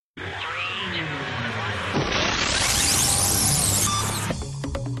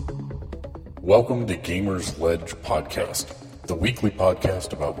Welcome to Gamersledge Podcast, the weekly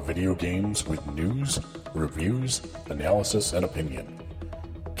podcast about video games with news, reviews, analysis, and opinion.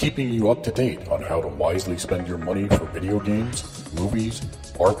 Keeping you up to date on how to wisely spend your money for video games, movies,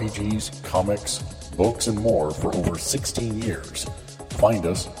 RPGs, comics, books, and more for over 16 years. Find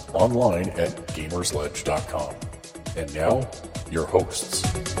us online at Gamersledge.com. And now, your hosts.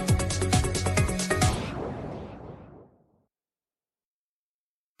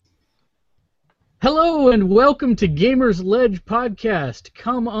 Hello and welcome to Gamersledge Podcast.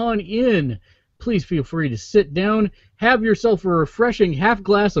 Come on in. Please feel free to sit down, have yourself a refreshing half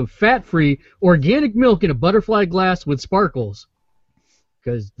glass of fat-free organic milk in a butterfly glass with sparkles.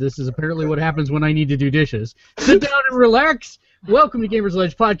 Because this is apparently what happens when I need to do dishes. Sit down and relax. Welcome to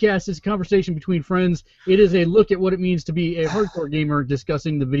Gamersledge Podcast. It's a conversation between friends. It is a look at what it means to be a hardcore gamer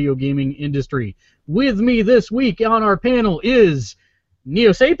discussing the video gaming industry. With me this week on our panel is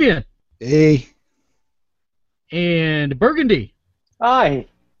Neo Sapien. Hey. And Burgundy. Hi.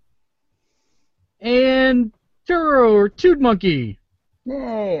 And Turo or Toad Monkey.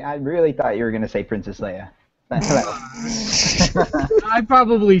 Yay, I really thought you were going to say Princess Leia. I'd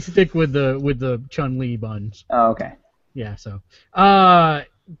probably stick with the Chun-Li buns. Oh, okay. Yeah, so.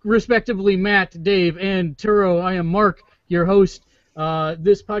 Respectively, Matt, Dave, and Turo, I am Mark, your host.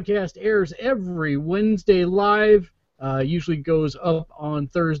 This podcast airs every Wednesday live. Usually goes up on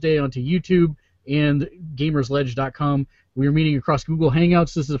Thursday onto YouTube and Gamersledge.com. We are meeting across Google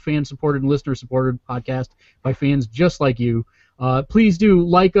Hangouts. This is a fan-supported and listener-supported podcast by fans just like you. Please do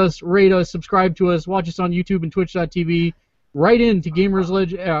like us, rate us, subscribe to us, watch us on YouTube and Twitch.tv. Write in to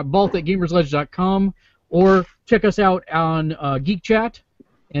Gamersledge, Balt at Gamersledge.com, or check us out on Geek Chat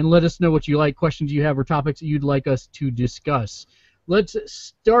and let us know what you like, questions you have, or topics that you'd like us to discuss. Let's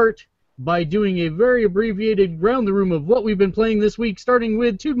start by doing a very abbreviated round the room of what we've been playing this week, starting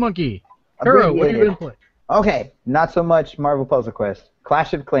with Toad Monkey. Turo, what have you been playing? Okay, not so much Marvel Puzzle Quest.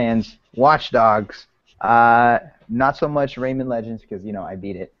 Clash of Clans, Watch Dogs, not so much Rayman Legends because, you know, I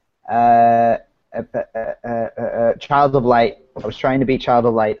beat it. Child of Light. I was trying to beat Child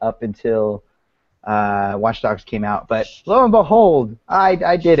of Light up until Watch Dogs came out, but lo and behold,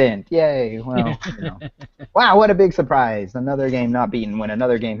 I didn't. Yay. Well, you know. Wow, what a big surprise. Another game not beaten when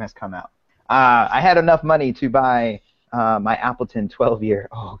another game has come out. I had enough money to buy my Appleton 12-year.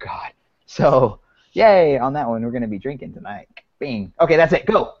 Oh, God. So, yay, on that one, we're going to be drinking tonight. Bing. Okay, that's it.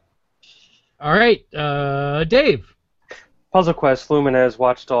 Go. All right, Dave. Puzzle Quest, Lumines,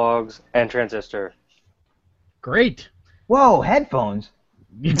 Watch Dogs, and Transistor. Great. Whoa, headphones.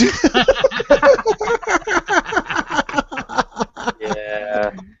 Yeah.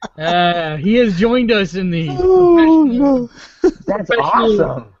 He has joined us in the That's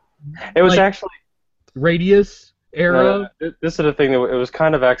awesome. It was like, actually Radius era. this is the thing that it was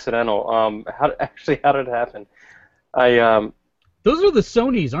kind of accidental. How did it happen? Those are the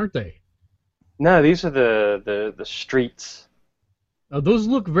Sonys, aren't they? No, these are the Streets. Oh, those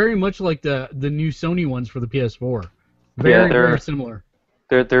look very much like the new Sony ones for the PS4. Very similar.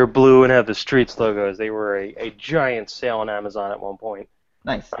 They're blue and have the Streets logos. They were a giant sale on Amazon at one point.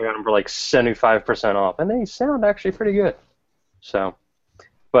 Nice. I got them for like 75% off, and they sound actually pretty good. So,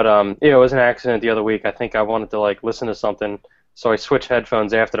 but it was an accident the other week. I think I wanted to like listen to something, so I switched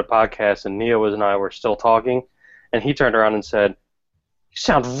headphones after the podcast, and Neo and I were still talking, and he turned around and said, "You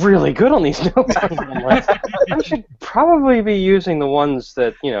sound really good on these headphones." I'm like, I should probably be using the ones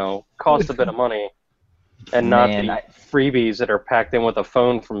that cost a bit of money, and not the freebies that are packed in with a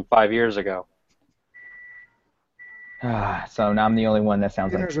phone from 5 years ago. So now I'm the only one that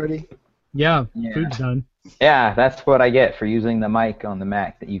sounds Dinner's like... ready. Yeah, food's done. Yeah, that's what I get for using the mic on the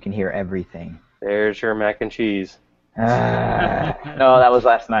Mac, that you can hear everything. There's your mac and cheese. No, that was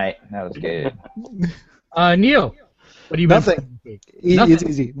last night. That was good. Neo, what have you been playing this week? It's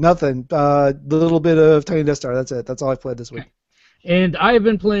easy. Nothing. Little bit of Tiny Death Star. That's it. That's all I've played this week. And I have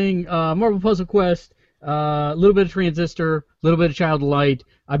been playing Marvel Puzzle Quest, a little bit of Transistor, a little bit of Child of Light.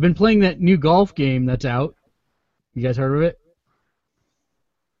 I've been playing that new golf game that's out. You guys heard of it?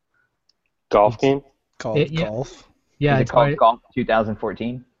 Golf game? Called Golf. Yeah, Is it called Golf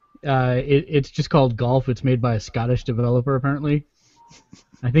 2014? It's just called Golf. It's made by a Scottish developer, apparently.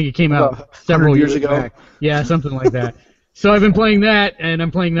 I think it came out several years ago. Back. Yeah, something like that. So I've been playing that, and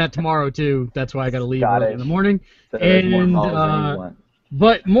I'm playing that tomorrow, too. That's why I got to leave early in the morning. So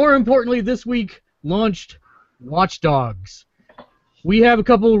but more importantly, this week launched Watch Dogs. We have a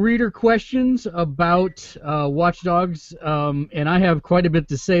couple reader questions about Watch Dogs, and I have quite a bit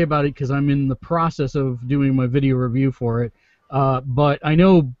to say about it because I'm in the process of doing my video review for it. But I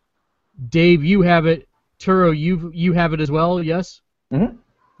know, Dave, you have it. Turo, you have it as well, yes? Mm-hmm.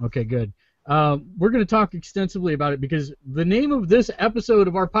 Okay, good. we're going to talk extensively about it because the name of this episode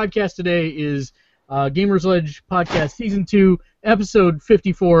of our podcast today is Gamersledge Podcast Season 2, Episode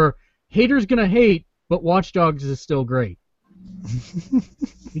 54, Haters Gonna Hate, but Watch Dogs is still great.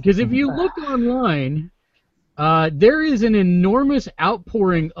 Because if you look online, there is an enormous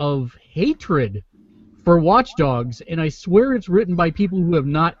outpouring of hatred for Watch Dogs, and I swear it's written by people who have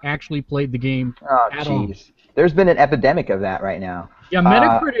not actually played the game at all. There's been an epidemic of that right now. Yeah,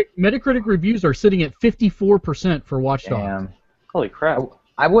 Metacritic reviews are sitting at 54% for Watch Dogs. Damn. Holy crap.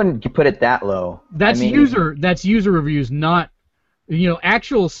 I wouldn't put it that low. That's user reviews, not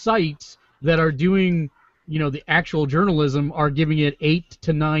actual sites that are doing the actual journalism are giving it 8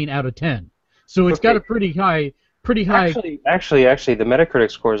 to 9 out of 10. So it's got a pretty high. Actually, the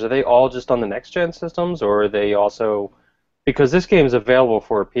Metacritic scores, are they all just on the next-gen systems, or are they also... Because this game is available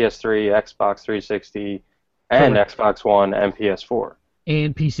for PS3, Xbox 360, and Xbox One, and PS4.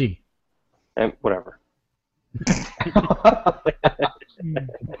 And PC. And whatever.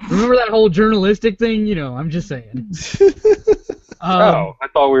 Remember that whole journalistic thing? I'm just saying. I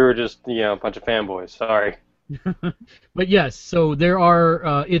thought we were just a bunch of fanboys. Sorry. But yes, so there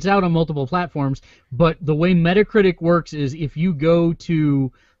are. It's out on multiple platforms. But the way Metacritic works is if you go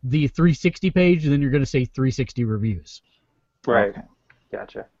to the 360 page, then you're going to say 360 reviews. Right. Okay.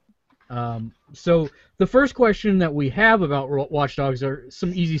 Gotcha. So the first question that we have about Watch Dogs are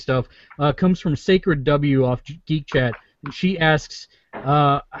some easy stuff. Comes from Sacred W off Geek Chat. She asks,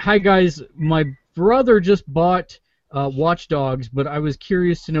 "Hi guys, my brother just bought Watch Dogs, but I was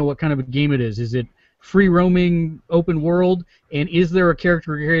curious to know what kind of a game it is. Is it free roaming, open world, and is there a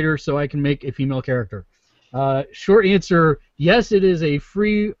character creator so I can make a female character?" Short answer: yes, it is a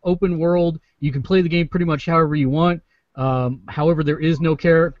free open world. You can play the game pretty much however you want. However, there is no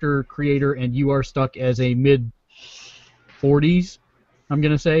character creator, and you are stuck as a mid-40s, I'm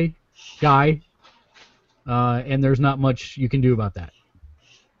going to say, guy, and there's not much you can do about that.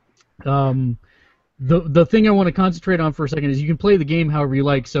 The thing I want to concentrate on for a second is you can play the game however you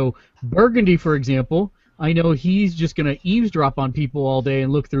like. So Burgundy, for example, I know he's just going to eavesdrop on people all day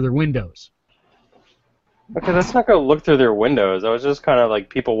and look through their windows. Okay, that's not going to look through their windows. That was just kind of like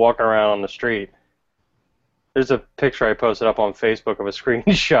people walking around on the street. There's a picture I posted up on Facebook of a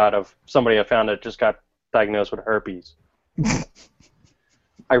screenshot of somebody I found that just got diagnosed with herpes.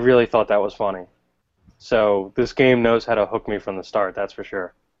 I really thought that was funny. So this game knows how to hook me from the start, that's for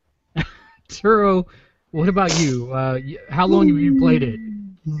sure. Turo, what about you? How long have you played it?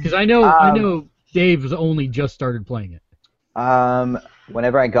 Because I know Dave's only just started playing it.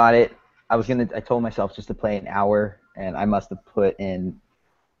 Whenever I got it, I told myself just to play an hour, and I must have put in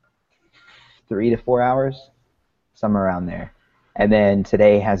 3 to 4 hours, somewhere around there. And then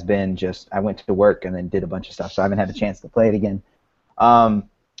today has been just, I went to work and then did a bunch of stuff, so I haven't had a chance to play it again. But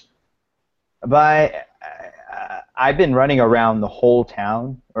I've been running around the whole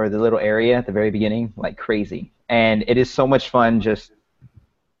town, or the little area at the very beginning, like crazy. And it is so much fun just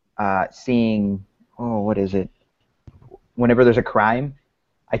seeing, what is it? Whenever there's a crime,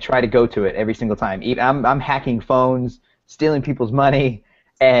 I try to go to it every single time. I'm hacking phones, stealing people's money,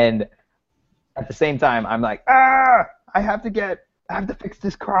 and at the same time, I'm like, I have to fix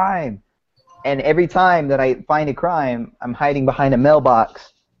this crime. And every time that I find a crime, I'm hiding behind a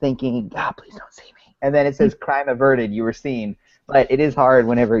mailbox thinking, God, please don't see me. And then it says, crime averted, you were seen. But it is hard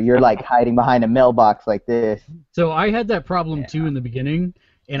whenever you're like hiding behind a mailbox like this. So I had that problem too in the beginning,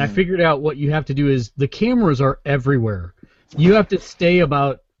 and I figured out what you have to do is the cameras are everywhere. You have to stay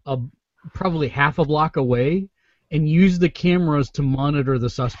about probably half a block away and use the cameras to monitor the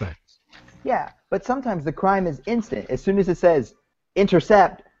suspects. Yeah, but sometimes the crime is instant. As soon as it says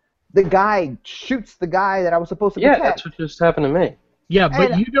intercept, the guy shoots the guy that I was supposed to protect. Yeah, that's what just happened to me. Yeah,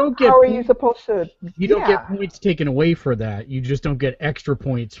 but you don't get. How are you supposed to? You don't get points taken away for that. You just don't get extra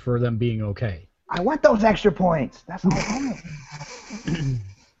points for them being okay. I want those extra points. That's all I want.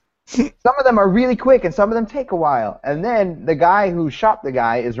 Some of them are really quick, and some of them take a while. And then the guy who shot the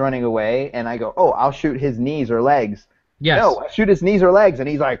guy is running away, and I go, "Oh, I'll shoot his knees or legs." Yes. No, I shoot his knees or legs, and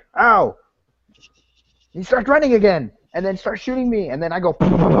he's like, "Ow!" He starts running again, and then starts shooting me, and then I go.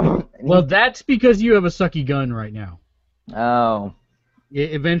 Well, that's because you have a sucky gun right now. Oh.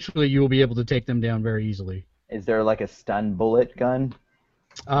 Eventually, you will be able to take them down very easily. Is there like a stun bullet gun?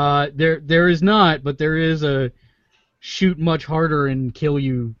 There is not, but there is a shoot much harder and kill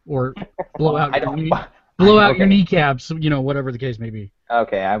you or blow out your kneecaps, whatever the case may be.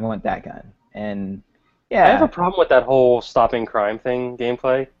 Okay, I want that gun. And yeah, I have a problem with that whole stopping crime thing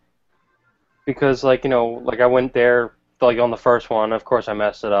gameplay. Because I went there on the first one, of course I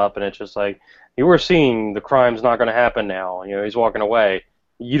messed it up, and it's just like, you were seeing the crime's not going to happen now. He's walking away.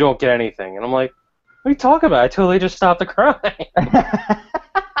 you don't get anything. And I'm like, what are you talking about? I totally just stopped the crime.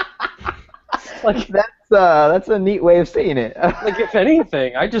 Like that's a neat way of saying it. Like, if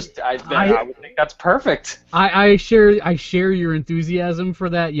anything, I would think that's perfect. I share your enthusiasm for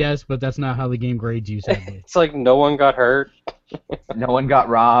that, yes, but that's not how the game grades you, sadly. It's like no one got hurt. No one got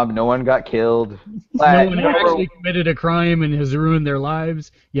robbed. No one got killed. No one actually committed a crime and has ruined their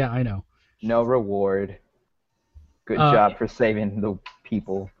lives. Yeah, I know. No reward. Good job for saving the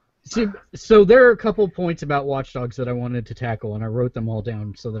people. So there are a couple points about Watch Dogs that I wanted to tackle, and I wrote them all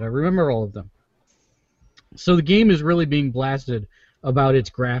down so that I remember all of them. So the game is really being blasted about its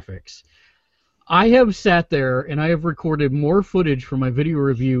graphics. I have sat there and I have recorded more footage for my video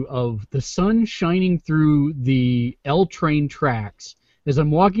review of the sun shining through the L train tracks as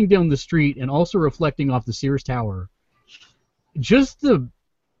I'm walking down the street and also reflecting off the Sears Tower. Just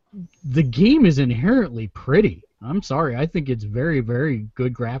the game is inherently pretty. I'm sorry, I think it's very, very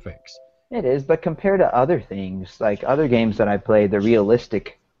good graphics. It is, but compared to other things, like other games that I played, the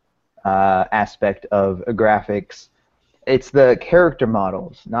realistic aspect of graphics, it's the character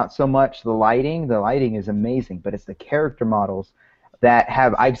models, not so much the lighting. The lighting is amazing, but it's the character models that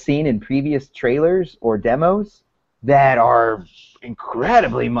I've seen in previous trailers or demos that are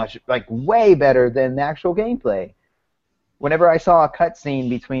incredibly much, like way better than the actual gameplay. Whenever I saw a cutscene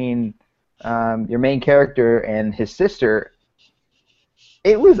between your main character and his sister,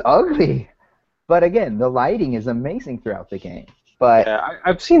 it was ugly. But again, the lighting is amazing throughout the game. But yeah,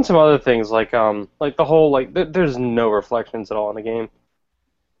 I've seen some other things like the whole there's no reflections at all in the game.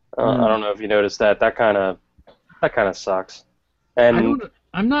 I don't know if you noticed that. That kind of sucks. And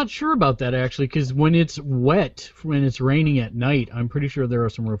I'm not sure about that actually, because when it's wet, when it's raining at night, I'm pretty sure there are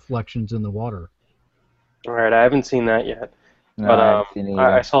some reflections in the water. All right, I haven't seen that yet. no, But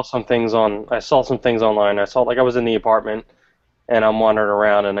I saw some things online. I saw I was in the apartment. And I'm wandering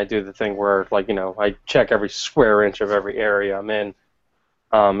around, and I do the thing where, I check every square inch of every area I'm in.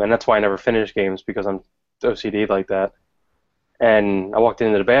 And that's why I never finish games, because I'm OCD like that. And I walked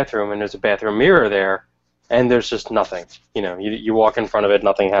into the bathroom, and there's a bathroom mirror there, and there's just nothing. You walk in front of it,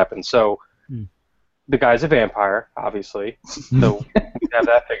 nothing happens. So the guy's a vampire, obviously. So we have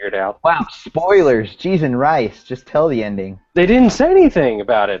that figured out. Wow, spoilers. Cheese and rice. Just tell the ending. They didn't say anything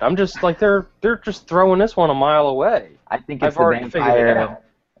about it. I'm just like, they're just throwing this one a mile away. I think I've already figured it out.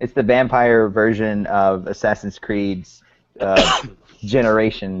 It's the vampire version of Assassin's Creed's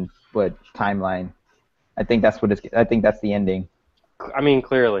generation timeline. I think that's the ending. I mean,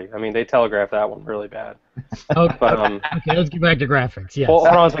 clearly. I mean, they telegraphed that one really bad. Okay, But, okay, let's get back to graphics. Yes. Well,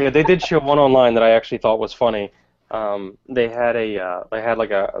 hold on a second. They did show one online that I actually thought was funny. They had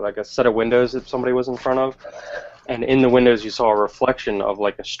a set of windows that somebody was in front of, and in the windows you saw a reflection of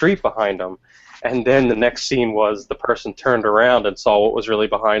like a street behind them. And then the next scene was the person turned around and saw what was really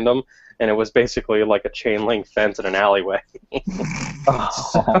behind them, and it was basically like a chain link fence in an alleyway.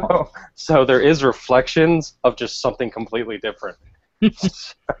 So there is reflections of just something completely different.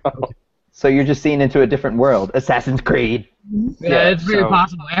 So you're just seeing into a different world. Assassin's Creed. Yeah, it's very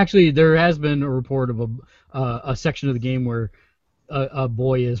possible. Actually, there has been a report of a section of the game where a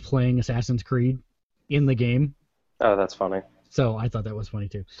boy is playing Assassin's Creed in the game. Oh, that's funny. So I thought that was funny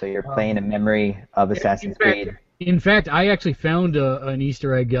too. So you're playing a memory of Assassin's Creed. In fact, I actually found an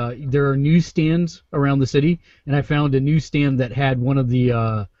Easter egg. There are newsstands around the city, and I found a newsstand that had one of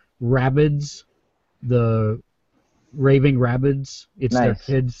the Rabbids, the raving Rabbids. It's Nice.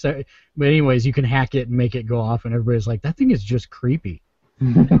 their kids. But anyways, you can hack it and make it go off, and everybody's like, that thing is just creepy.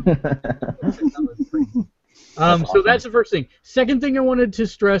 So that's the first thing. Second thing I wanted to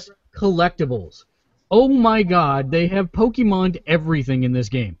stress, collectibles. Oh my god, they have Pokemon'd everything in this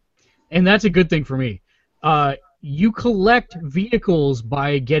game. And that's a good thing for me. You collect vehicles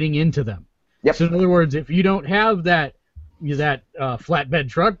by getting into them. Yep. So in other words, if you don't have that flatbed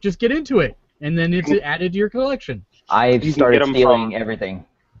truck, just get into it. And then it's added to your collection. I've You can started get 'em stealing from- everything.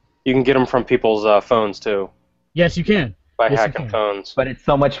 You can get them from people's phones too, Yes, you can. by Yes, you hacking can. phones. But it's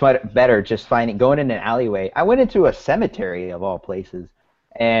so much better just going in an alleyway. I went into a cemetery of all places,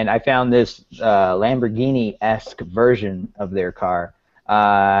 and I found this Lamborghini-esque version of their car.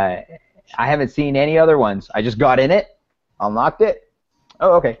 I haven't seen any other ones. I just got in it, unlocked it,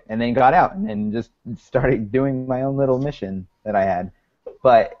 oh, okay, and then got out, and then just started doing my own little mission that I had.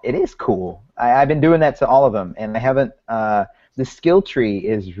 But it is cool. I've been doing that to all of them, and I haven't. The skill tree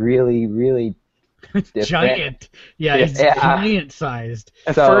is really, really different. Giant. Yeah, it's giant-sized.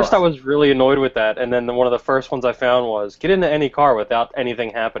 At So- first, I was really annoyed with that, and then one of the first ones I found was get into any car without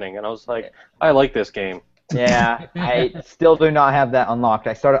anything happening, and I was like, I like this game. Yeah, I still do not have that unlocked.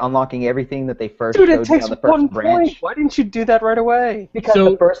 I started unlocking everything that they first Dude, showed it me takes on the one first branch. point. Why didn't you do that right away? Because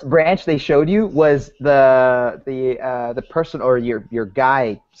So- the first branch they showed you was the person or your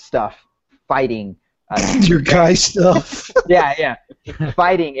guy stuff fighting. Your guy stuff. Yeah,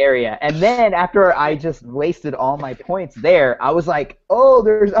 fighting area. And then after I just wasted all my points there, I was like, oh,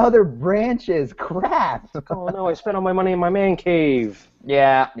 there's other branches. Crap. Oh no, I spent all my money in my man cave.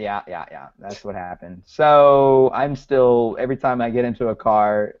 Yeah. That's what happened. So I'm still, every time I get into a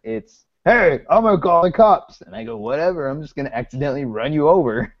car, it's, hey, I'm going to call the cops. And I go, whatever, I'm just going to accidentally run you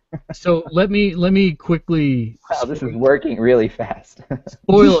over. So let me quickly Wow, this is working really fast.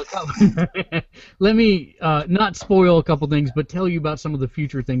 spoil. Let me not spoil a couple things, but tell you about some of the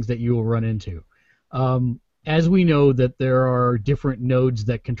future things that you will run into. As we know that there are different nodes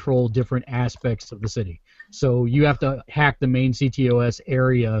that control different aspects of the city. So you have to hack the main CTOS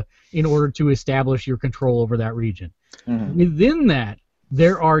area in order to establish your control over that region. Mhm. Within that,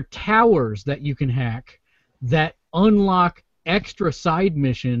 there are towers that you can hack that unlock extra side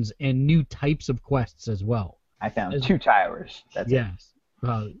missions and new types of quests as well. I found 2 towers. That's it. Yes.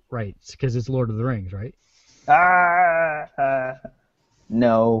 Right, because it's Lord of the Rings, right?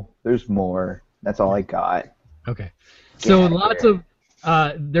 No, there's more. That's all I got. Okay. So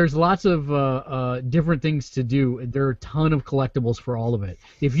Yeah, there's lots of different things to do. There are a ton of collectibles for all of it.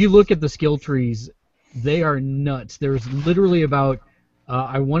 If you look at the skill trees, they are nuts. There's literally about,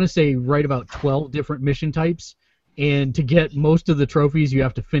 I want to say right about 12 different mission types, and to get most of the trophies, you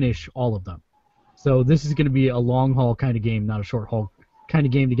have to finish all of them. So this is going to be a long haul kind of game, not a short haul kind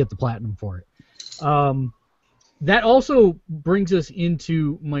of game to get the platinum for it. That also brings us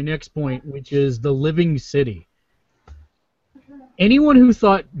into my next point, which is the living city. Anyone who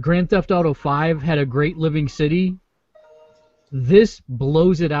thought Grand Theft Auto 5 had a great living city, this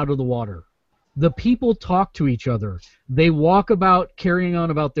blows it out of the water. The people talk to each other. They walk about, carrying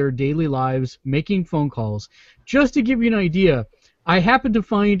on about their daily lives, making phone calls. Just to give you an idea, I happened to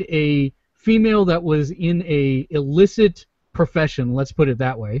find a female that was in a illicit profession, let's put it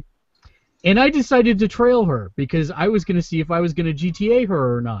that way, and I decided to trail her because I was going to see if I was going to GTA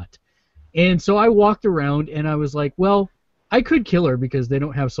her or not. And so I walked around and I was like, well, I could kill her because they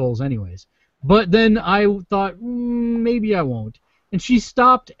don't have souls anyways. But then I thought, maybe I won't. And she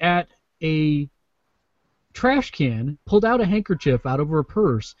stopped at a trash can, pulled out a handkerchief out of her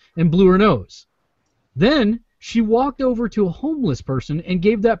purse, and blew her nose. Then she walked over to a homeless person and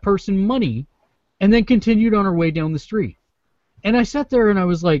gave that person money and then continued on her way down the street. And I sat there and I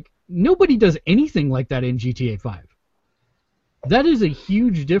was like, nobody does anything like that in GTA 5. That is a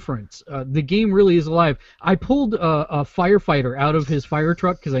huge difference. The game really is alive. I pulled a firefighter out of his fire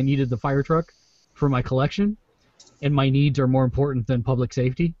truck because I needed the fire truck for my collection, and my needs are more important than public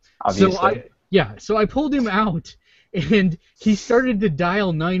safety. Obviously. So I pulled him out, and he started to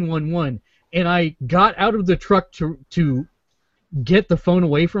dial 911, and I got out of the truck to get the phone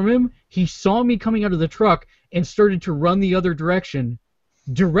away from him. He saw me coming out of the truck and started to run the other direction,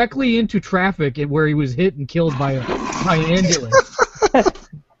 directly into traffic, and where he was hit and killed by an ambulance.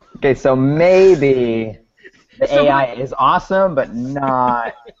 Okay, so maybe the AI is awesome, but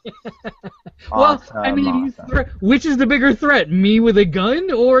not Well, awesome. I mean, awesome. which is the bigger threat, me with a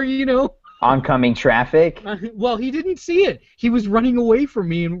gun or, Oncoming traffic. Well, he didn't see it. He was running away from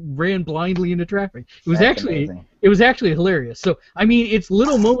me and ran blindly into traffic. That's amazing. It was actually hilarious. So, I mean, it's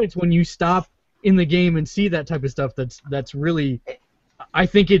little moments when you stop in the game and see that type of stuff that's really, I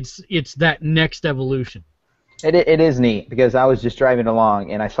think it's that next evolution. It is neat because I was just driving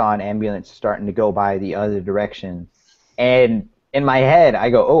along and I saw an ambulance starting to go by the other direction, and in my head I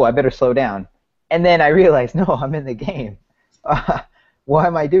go, oh, I better slow down, and then I realized, no, I'm in the game. Why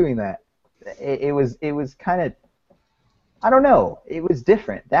am I doing that? It was kind of, I don't know, it was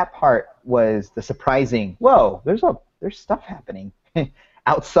different. That part was the surprising, whoa, there's stuff happening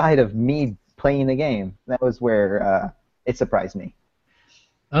outside of me playing the game. That was where it surprised me.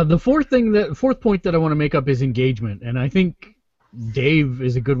 The fourth point that I want to make up is engagement, and I think Dave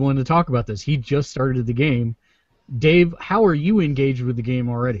is a good one to talk about this. He just started the game. Dave, how are you engaged with the game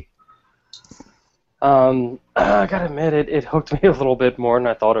already? I gotta admit, it hooked me a little bit more than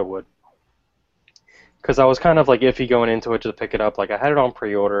I thought it would. Because I was kind of like iffy going into it to pick it up. Like I had it on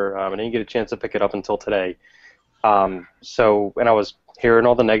pre-order, I didn't get a chance to pick it up until today. And I was hearing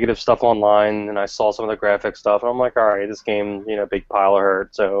all the negative stuff online, and I saw some of the graphic stuff, and I'm like, all right, this game, big pile of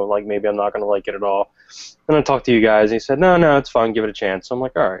hurt, so like maybe I'm not gonna like it at all. And I talked to you guys, and you said, no, it's fun, give it a chance. So I'm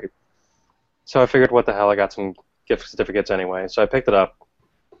like, all right. So I figured, what the hell, I got some gift certificates anyway. So I picked it up,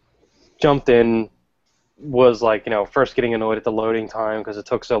 jumped in, was like, first getting annoyed at the loading time because it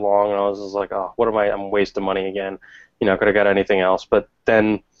took so long, and I was just like, oh, I'm wasting money again. Could have got anything else. But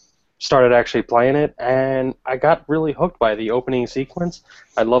then started actually playing it, and I got really hooked by the opening sequence.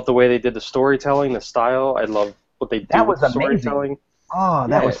 I love the way they did the storytelling, the style. I love what they do with the storytelling. Oh,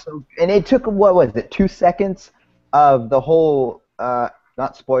 that was so... And it took, what was it, 2 seconds of the whole...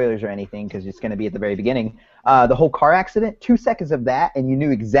 not spoilers or anything, because it's going to be at the very beginning. The whole car accident, 2 seconds of that, and you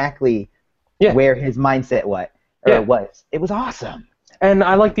knew exactly where his mindset was. It was awesome. And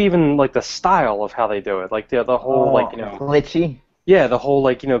I liked even the style of how they do it, like the whole glitchy. Yeah, the whole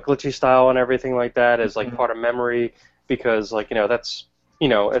glitchy style and everything like that is part of memory, because that's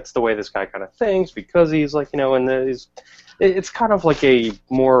it's the way this guy kind of thinks, because he's it's kind of like a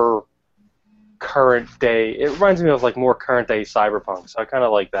more current day. It reminds me of more current day cyberpunk, so I kind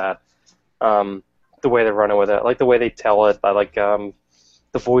of like that. The way they're running with it, I like the way they tell it. I like the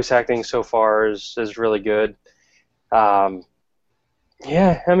voice acting so far is really good.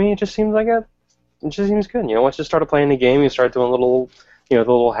 Yeah, I mean, it just seems good. Once you started playing the game, you start doing the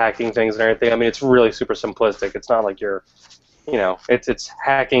little hacking things and everything. I mean, it's really super simplistic. It's not like you're, it's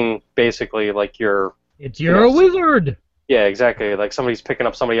hacking basically like you're. You're a wizard. Yeah, exactly. Like somebody's picking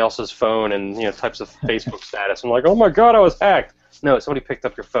up somebody else's phone and types of Facebook status. I'm like, oh my god, I was hacked. No, somebody picked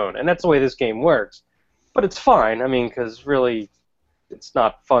up your phone, and that's the way this game works. But it's fine. I mean, because really, it's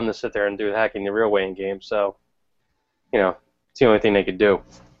not fun to sit there and do hacking the real way in games. So, it's the only thing they could do.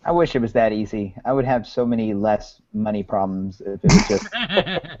 I wish it was that easy. I would have so many less money problems if it was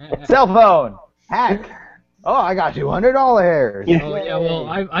just cell phone hack. Oh, I got $200. Yeah, well,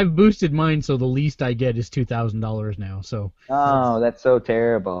 I've boosted mine, so the least I get is $2,000 now. So. Oh, that's so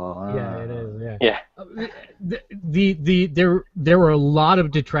terrible. Yeah, it is. Yeah. There were a lot of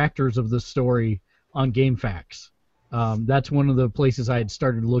detractors of the story on GameFAQs. That's one of the places I had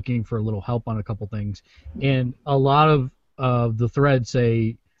started looking for a little help on a couple things, and a lot of the threads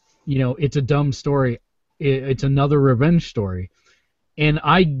say, it's a dumb story. It's another revenge story. And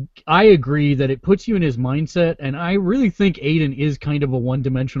I agree that it puts you in his mindset, and I really think Aiden is kind of a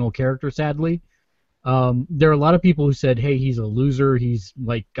one-dimensional character, sadly. There are a lot of people who said, hey, he's a loser, he's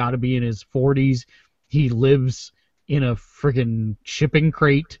got to be in his 40s, he lives in a friggin' shipping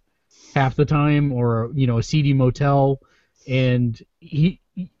crate half the time, or a seedy motel, and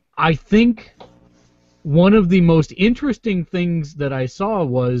I think one of the most interesting things that I saw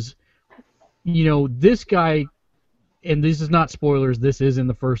was, this guy, and this is not spoilers, this is in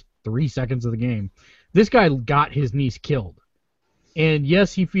the first 3 seconds of the game, this guy got his niece killed. And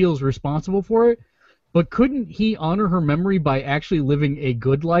yes, he feels responsible for it, but couldn't he honor her memory by actually living a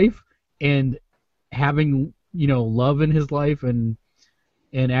good life and having, love in his life and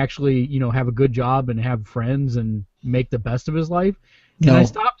actually, have a good job and have friends and make the best of his life? No. And I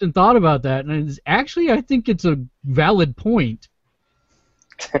stopped and thought about that, and I think it's a valid point.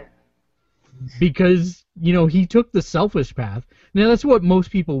 Because, he took the selfish path. Now, that's what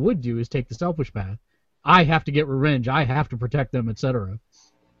most people would do, is take the selfish path. I have to get revenge. I have to protect them, etc.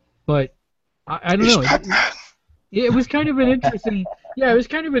 But, I don't know. It was kind of an interesting... Yeah, it was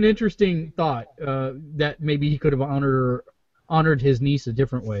kind of an interesting thought that maybe he could have honored his niece a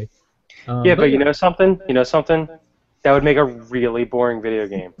different way. Yeah, but you know something? That would make a really boring video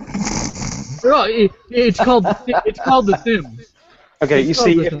game. Well, it's called The Sims. Okay, you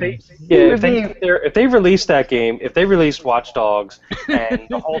see, if they released that game, if they released Watch Dogs, and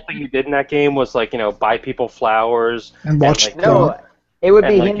the whole thing you did in that game was buy people flowers and watch. It would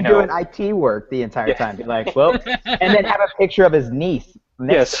be him doing IT work the entire time. Be like, well, and then have a picture of his niece.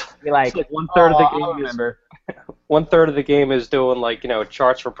 Yes. Be like, so 1/3 of the game is 1/3 of the game is doing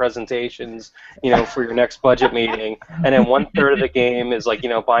charts for presentations, for your next budget meeting, and then 1/3 of the game is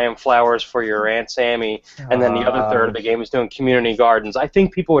buying flowers for your Aunt Sammy, and then the other third of the game is doing community gardens. I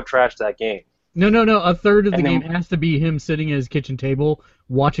think people would trash that game. No. A third of the game has to be him sitting at his kitchen table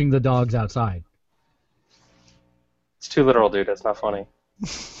watching the dogs outside. It's too literal, dude. That's not funny.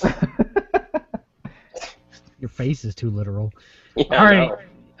 Your face is too literal. Yeah, all right.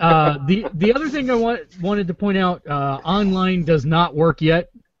 The other thing I wanted to point out, online does not work yet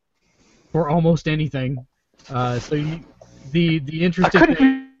for almost anything. The interesting. I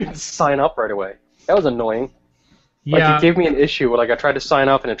couldn't even sign up right away. That was annoying. Yeah. It gave me an issue where I tried to sign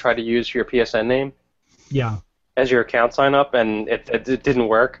up and it tried to use your PSN name. Yeah. As your account sign up, and it didn't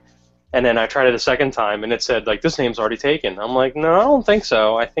work. And then I tried it a second time, and it said this name's already taken. I'm like, no, I don't think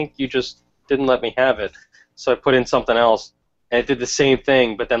so. I think you just didn't let me have it. So I put in something else. And it did the same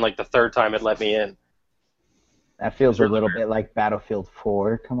thing, but then the third time it let me in. That feels a little bit like Battlefield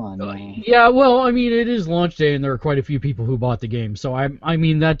 4. Come on, man. Yeah, well, I mean, it is launch day, and there are quite a few people who bought the game. So I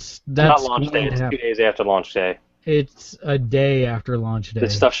mean, that's Not launch day. going to It's 2 happen. days after launch day. It's a day after launch day.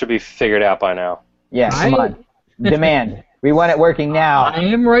 This stuff should be figured out by now. Yeah, come on. Demand. We want it working now. I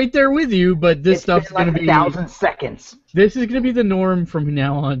am right there with you, but this stuff's been like going to be 1,000 seconds. This is going to be the norm from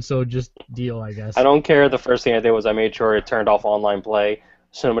now on. So just deal, I guess. I don't care. The first thing I did was I made sure it turned off online play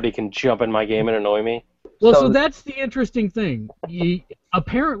so nobody can jump in my game and annoy me. Well, so that's the interesting thing.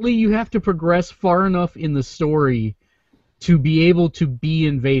 Apparently, you have to progress far enough in the story to be able to be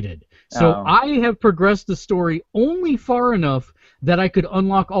invaded. So I have progressed the story only far enough that I could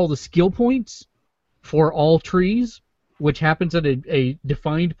unlock all the skill points for all trees, which happens at a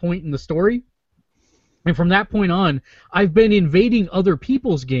defined point in the story. And from that point on, I've been invading other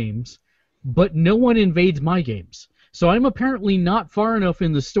people's games, but no one invades my games. So I'm apparently not far enough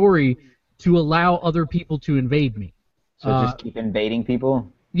in the story to allow other people to invade me. So just keep invading people?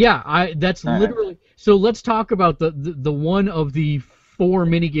 Yeah, that's literally... So let's talk about the one of the 4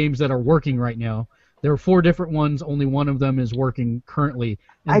 mini-games that are working right now. There are 4 different ones. Only one of them is working currently.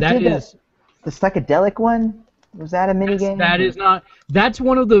 And that is the psychedelic one? Was that a minigame? That is not... That's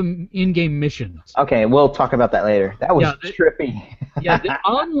one of the in-game missions. Okay, we'll talk about that later. That was trippy. Yeah, the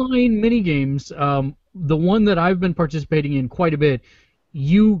online minigames, the one that I've been participating in quite a bit,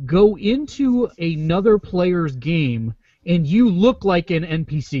 you go into another player's game and you look like an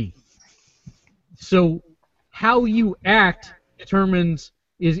NPC. So how you act determines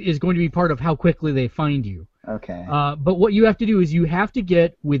is going to be part of how quickly they find you. Okay. But what you have to do is you have to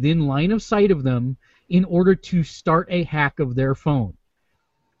get within line of sight of them in order to start a hack of their phone.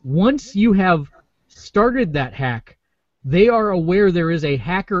 Once you have started that hack, they are aware there is a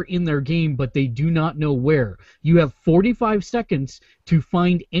hacker in their game, but they do not know where. You have 45 seconds to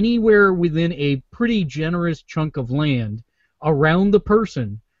find anywhere within a pretty generous chunk of land around the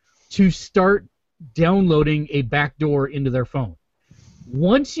person to start downloading a backdoor into their phone.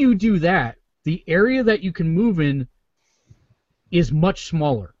 Once you do that, the area that you can move in is much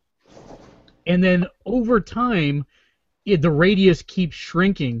smaller. And then over time, the radius keeps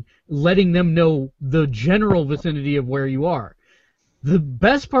shrinking, letting them know the general vicinity of where you are. The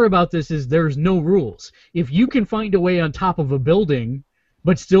best part about this is there's no rules. If you can find a way on top of a building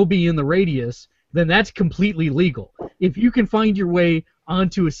but still be in the radius, then that's completely legal. If you can find your way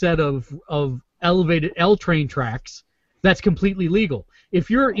onto a set of elevated L train tracks, that's completely legal. If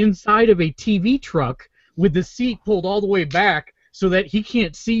you're inside of a TV truck with the seat pulled all the way back so that he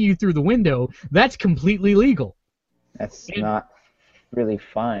can't see you through the window, that's completely legal. That's not really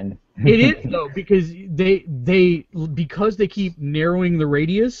fun. It is though, because they keep narrowing the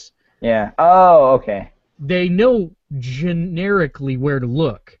radius. Yeah. Oh, okay. They know generically where to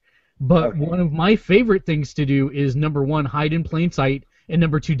look. But one of my favorite things to do is, number 1, hide in plain sight, and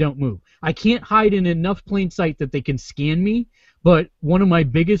number 2, don't move. I can't hide in enough plain sight that they can scan me, but one of my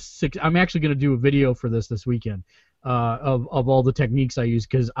biggest... I'm actually going to do a video for this weekend of all the techniques I use,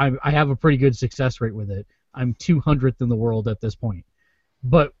 because I have a pretty good success rate with it. I'm 200th in the world at this point.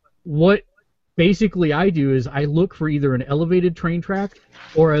 But what basically I do is I look for either an elevated train track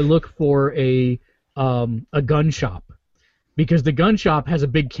or I look for a gun shop. Because the gun shop has a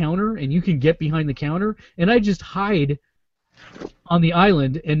big counter, and you can get behind the counter, and I just hide on the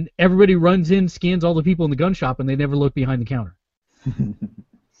island, and everybody runs in, scans all the people in the gun shop, and they never look behind the counter.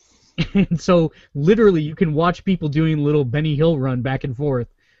 And so, literally, you can watch people doing a little Benny Hill run back and forth,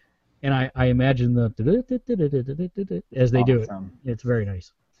 and I imagine the as they do it. It's very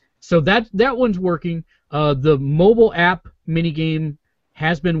nice. So that one's working. The mobile app minigame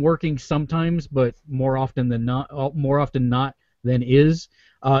has been working sometimes, but more often not than is.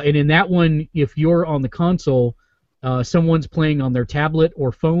 And in that one, if you're on the console, someone's playing on their tablet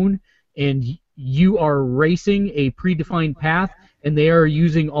or phone, and you are racing a predefined path, and they are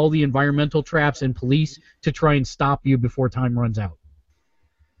using all the environmental traps and police to try and stop you before time runs out.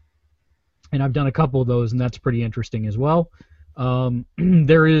 And I've done a couple of those, and that's pretty interesting as well.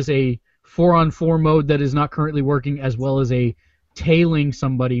 There is a 4-on-4 mode that is not currently working, as well as a tailing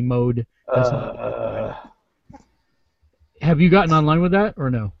somebody mode. Have you gotten online with that, or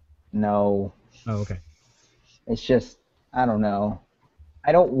no? No. Oh, okay. It's just, I don't know.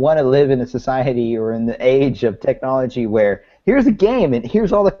 I don't want to live in a society or in the age of technology where here's a game and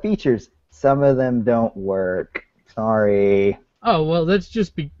here's all the features. Some of them don't work. Sorry. Oh, well, that's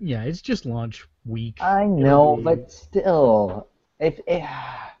just it's just launch week. I know, but still, if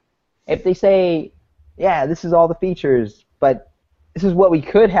they say, yeah, this is all the features, but this is what we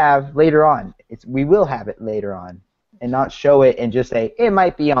could have later on. We will have it later on, and not show it and just say it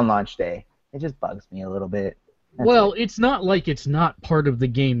might be on launch day. It just bugs me a little bit. Well, it's not like it's not part of the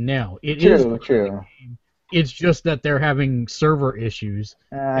game now. It is. True. It's just that they're having server issues.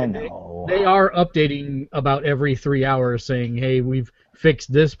 I know. They are updating about every 3 hours, saying, "Hey, we've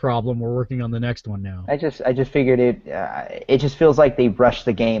fixed this problem. We're working on the next one now." I just figured it. It just feels like they rushed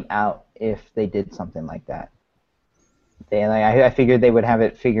the game out if they did something like that. I figured they would have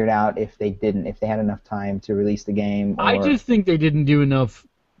it figured out if they didn't. If they had enough time to release the game. I just think they didn't do enough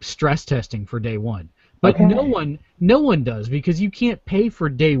stress testing for day one. But no one does, because you can't pay for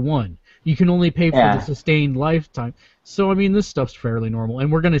day one. You can only pay for the sustained lifetime. So, I mean, this stuff's fairly normal,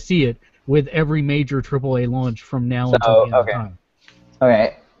 and we're going to see it with every major AAA launch from now until the end of time.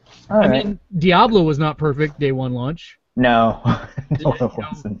 Okay. I mean, Diablo was not perfect day one launch. No. No, it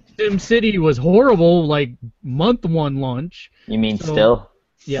wasn't. SimCity was horrible, like, month one launch. You mean still?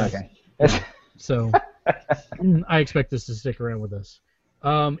 Yeah. Okay. So, I expect this to stick around with us.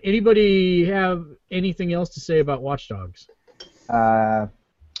 Anybody have anything else to say about Watch Dogs? I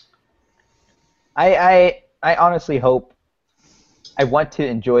honestly hope. I want to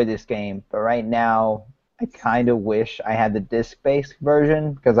enjoy this game, but right now I kind of wish I had the disc-based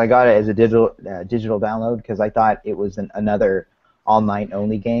version, because I got it as a digital download because I thought it was another online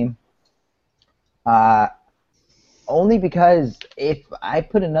only game. Only because if I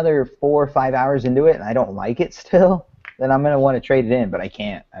put another 4 or 5 hours into it and I don't like it still, then I'm gonna want to trade it in, but I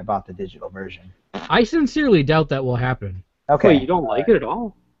can't. I bought the digital version. I sincerely doubt that will happen. Okay. Wait, you don't like it at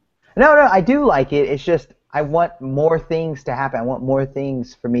all? No, I do like it. It's just I want more things to happen. I want more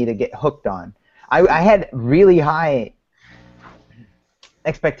things for me to get hooked on. I had really high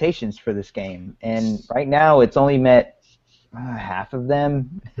expectations for this game, and right now it's only met half of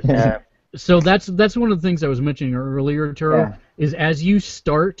them. Yeah. So that's one of the things I was mentioning earlier, Turo, is as you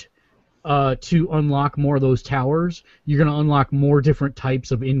start to unlock more of those towers, you're going to unlock more different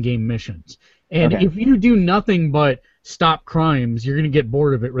types of in-game missions. And if you do nothing but stop crimes, you're going to get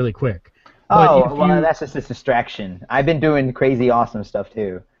bored of it really quick. That's just a distraction. I've been doing crazy awesome stuff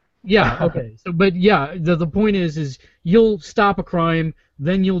too. Yeah, okay. So, but yeah, the point is you'll stop a crime,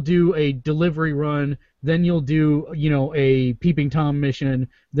 then you'll do a delivery run, then you'll do, a peeping Tom mission,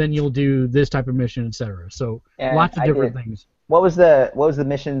 then you'll do this type of mission, etc. So lots of different things. What was the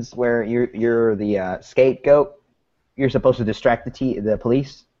missions where you're the scapegoat? You're supposed to distract the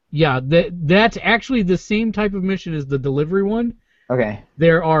police? Yeah, that's actually the same type of mission as the delivery one. Okay.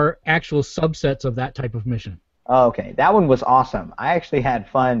 There are actual subsets of that type of mission. Oh, okay. That one was awesome. I actually had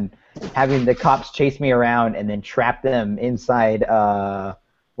fun having the cops chase me around and then trap them inside,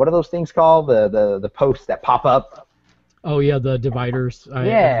 what are those things called? The posts that pop up? Oh, yeah, the dividers.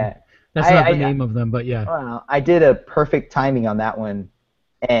 Yeah. That's not the name of them, but yeah. Well, I did a perfect timing on that one,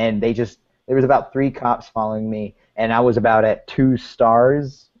 and there was about 3 cops following me, and I was about at 2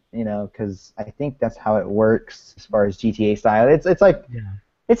 stars, because I think that's how it works as far as GTA style. It's like,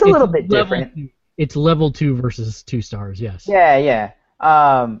 it's a little bit different. It's level 2 versus 2 stars, yes. Yeah.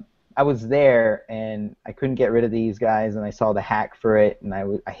 I was there, and I couldn't get rid of these guys, and I saw the hack for it, and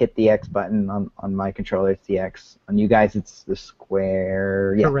I hit the X button on my controller. It's the X. On you guys, it's the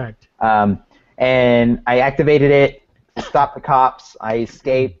square. Yeah. Correct. And I activated it, stopped the cops. I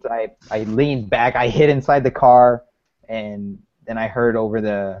escaped. I leaned back. I hid inside the car, and then I heard over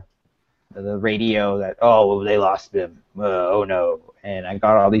the radio that, they lost him. Oh no. And I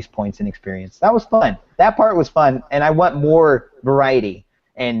got all these points and experience. That was fun. That part was fun, and I want more variety.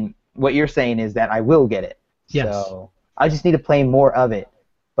 And what you're saying is that I will get it. Yes. So I just need to play more of it.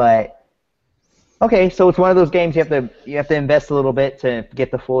 But okay, so it's one of those games you have to invest a little bit to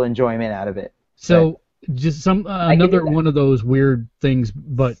get the full enjoyment out of it. So just another one of those weird things,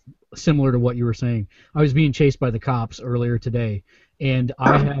 but similar to what you were saying. I was being chased by the cops earlier today, and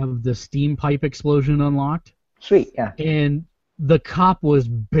I have the steam pipe explosion unlocked. Sweet, yeah. And the cop was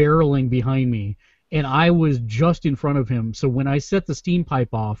barreling behind me, and I was just in front of him. So when I set the steam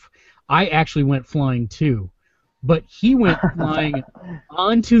pipe off, I actually went flying too. But he went flying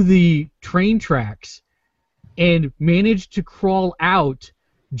onto the train tracks and managed to crawl out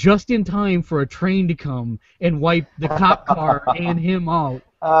just in time for a train to come and wipe the cop car and him out.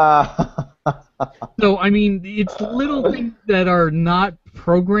 So, I mean, it's little things that are not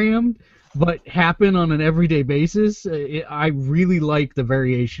programmed but happen on an everyday basis. I really like the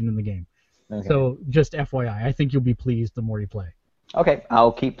variation in the game. Okay. So, just FYI, I think you'll be pleased the more you play. Okay,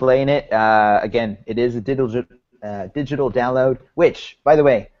 I'll keep playing it. Again, it is a digital download, which, by the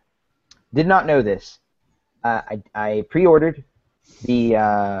way, did not know this. I pre-ordered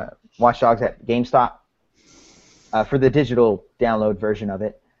the Watch Dogs at GameStop for the digital download version of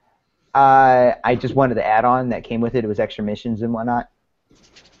it. I just wanted the add-on that came with it. It was extra missions and whatnot.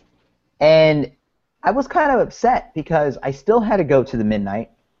 And I was kind of upset because I still had to go to the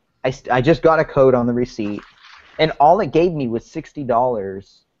midnight. I just got a code on the receipt, and all it gave me was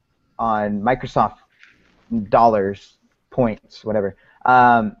 $60 on Microsoft dollars, points, whatever,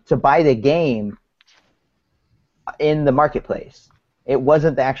 to buy the game in the marketplace. It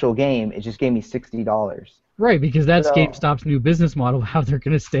wasn't the actual game. It just gave me $60. Right, because that's So- GameStop's new business model, how they're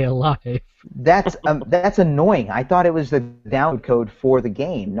going to stay alive. That's annoying. I thought it was the download code for the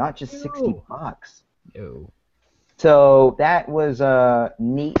game, not just $60. No. So that was a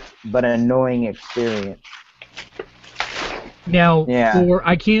neat but annoying experience. Now, Yeah.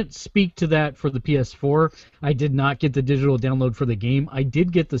 I can't speak to that for the PS4. I did not get the digital download for the game. I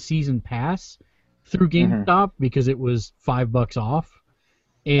did get the season pass through GameStop because it was $5 off.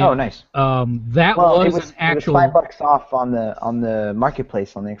 And, Oh, nice. That Well, was it was an actual. $5 off on the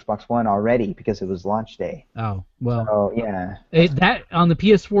marketplace on the Xbox One already because it was launch day. Oh well. Oh yeah. That on the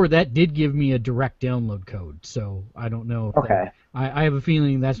PS4 that did give me a direct download code, so I don't know. If Okay. I have a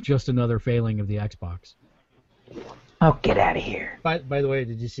feeling that's just another failing of the Xbox. Oh, get out of here. By the way,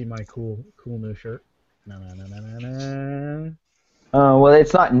 did you see my cool new shirt? No. Well,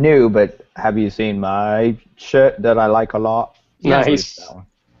 it's not new, but have you seen my shirt that I like a lot? Nice.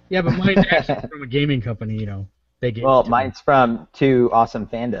 Yeah, but mine's actually from a gaming company, They gave Well, it to me. mine's from two awesome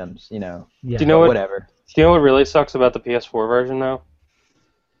fandoms, Yeah. Do you know what? whatever. Do you know what really sucks about the PS4 version though?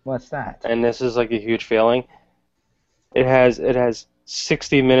 What's that? And this is like a huge failing. It has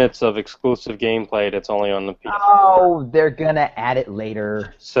 60 minutes of exclusive gameplay that's only on the PS4. Oh, they're gonna add it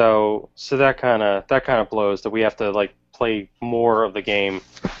later. So that kind of blows that we have to like play more of the game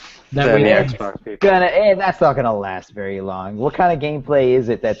That than way, the Xbox people. That's not gonna last very long. What kind of gameplay is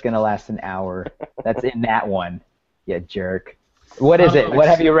it that's gonna last an hour? That's in that one. You jerk. What is it? What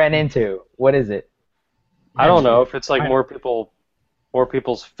have you ran into? What is it? I don't know if it's like more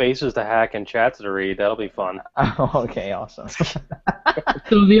people's faces to hack and chats to read. That'll be fun. Oh, okay, awesome.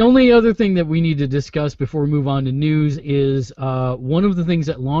 So the only other thing that we need to discuss before we move on to news is one of the things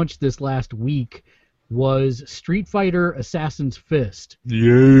that launched this last week was Street Fighter Assassin's Fist.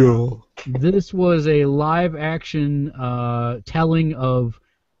 Yeah. This was a live-action telling of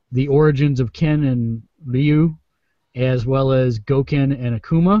the origins of Ken and Ryu, as well as Goken and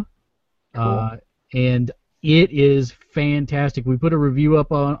Akuma. And it is fantastic. We put a review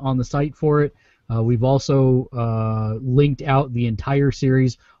up on the site for it. We've also linked out the entire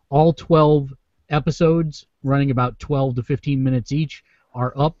series. All 12 episodes, running about 12 to 15 minutes each,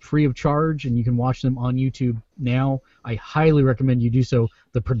 are up free of charge, and you can watch them on YouTube now. I highly recommend you do so.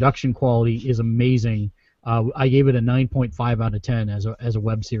 The production quality is amazing. I gave it a 9.5 out of 10 as a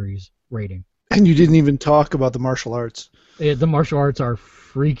web series rating. And you didn't even talk about the martial arts. The martial arts are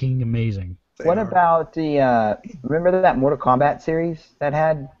freaking amazing. What about the remember that Mortal Kombat series that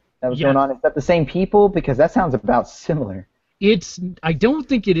was going on? Is that the same people? Because that sounds about similar. I don't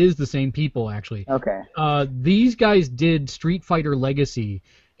think it is the same people, actually. Okay. These guys did Street Fighter Legacy,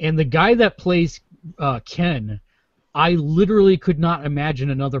 and the guy that plays Ken, I literally could not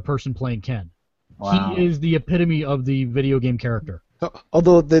imagine another person playing Ken. Wow. He is the epitome of the video game character.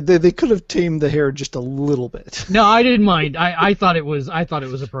 Although they could have tamed the hair just a little bit. No, I didn't mind. I thought it was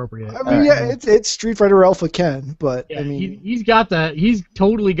appropriate. I mean, yeah, it's Street Fighter Alpha Ken, but Yeah, I mean, he's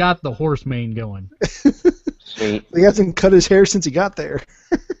totally got the horse mane going. Sweet. he hasn't cut his hair since he got there.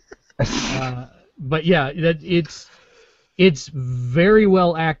 But yeah, it's very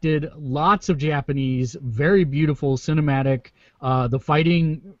well acted. Lots of Japanese, very beautiful, cinematic. The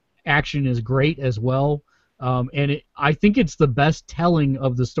fighting action is great as well, and I think it's the best telling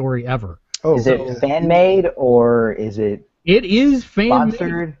of the story ever. Oh, Is it fan made or is it It is fan-made.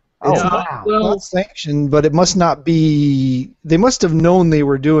 sponsored? It's Oh not- wow. Well, not sanctioned, but it must not be. They must have known they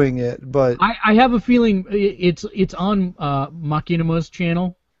were doing it, but I have a feeling it's on Machinama's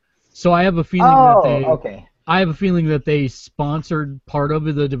channel, so I have a feeling Oh, that they. okay. I have a feeling that they sponsored part of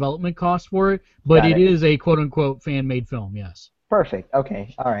the development cost for it, but Got it it. is a quote-unquote fan-made film, yes. Perfect.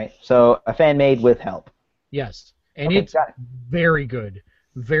 Okay. All right. So a fan made with help. Yes. And Okay, it's got it. very good.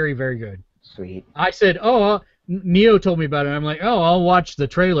 Very, very good. Sweet. I said, Neo told me about it, and I'm like, oh, I'll watch the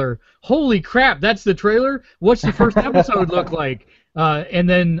trailer. Holy crap, that's the trailer? What's the first episode look like? And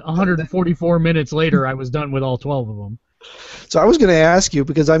then 144 minutes later, I was done with all 12 of them. so I was going to ask you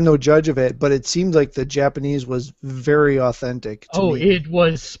because I'm no judge of it, but it seemed like the Japanese was very authentic. To me. It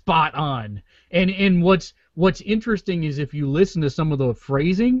was spot on. And what's interesting is if you listen to some of the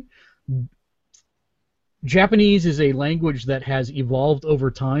phrasing, Japanese is a language that has evolved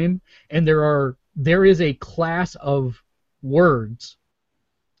over time, and there is a class of words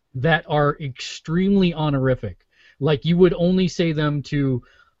that are extremely honorific. Like you would only say them to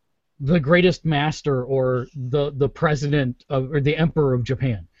the greatest master or the president of, or the emperor of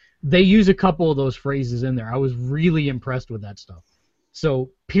Japan. They use a couple of those phrases in there. I was really impressed with that stuff. So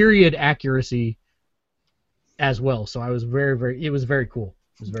period accuracy as well. So I was it was very cool.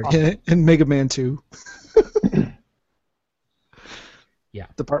 It was very cool. And Mega Man 2. Yeah.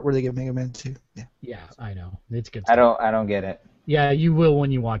 The part where they get Mega Man 2. Yeah. Yeah, I know. It's good I stuff. don't get it. Yeah, you will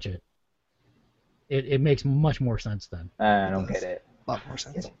when you watch it. It makes much more sense then. I don't get it. A lot more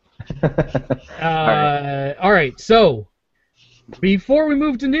sense. All right, so before we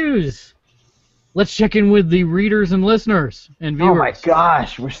move to news, let's check in with the readers and listeners and viewers. Oh my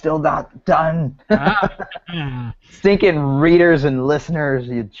gosh, we're still not done. Ah. Stinking readers and listeners,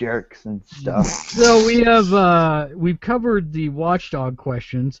 you jerks and stuff. So we've covered the Watchdog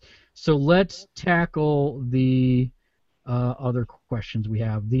questions. So let's tackle the other questions we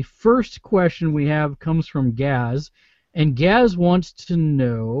have. The first question we have comes from Gaz, and Gaz wants to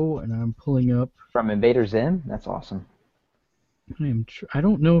know, and I'm pulling up. From Invader Zim? That's awesome. I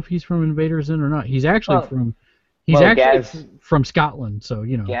don't know if he's from Invader Zim or not. He's actually Gaz, from Scotland, so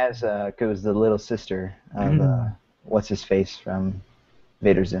you know. Gaz was the little sister of what's his face from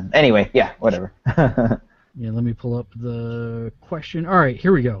Invader Zim. Anyway, yeah, whatever. Yeah, let me pull up the question. All right,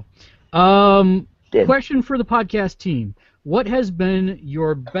 here we go. Question for the podcast team. What has been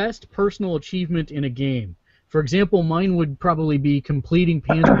your best personal achievement in a game? For example, mine would probably be completing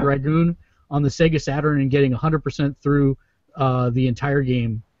Panzer Dragoon on the Sega Saturn and getting 100% through the entire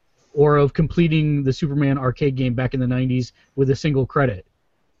game, or of completing the Superman arcade game back in the 90s with a single credit.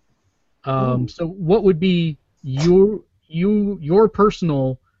 So what would be your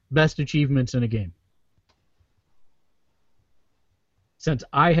personal best achievements in a game? Since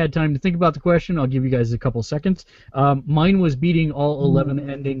I had time to think about the question, I'll give you guys a couple seconds. Mine was beating all 11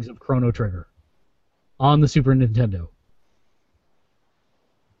 endings of Chrono Trigger on the Super Nintendo.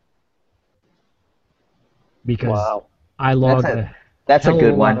 Because I logged that's a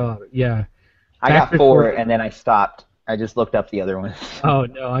good one. Yeah. I got 4 and then I stopped. I just looked up the other ones. Oh,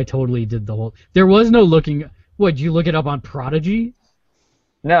 no, I totally did the whole... There was no looking... What, did you look it up on Prodigy?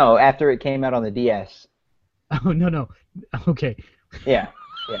 No, after it came out on the DS. Oh, no. Okay. Yeah.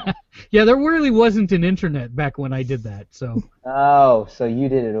 Yeah, there really wasn't an internet back when I did that, so... Oh, so you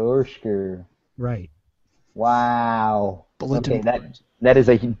did it Orsker. Right. Wow. Okay, that is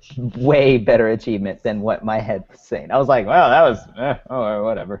a way better achievement than what my head was saying. I was like, well, that was...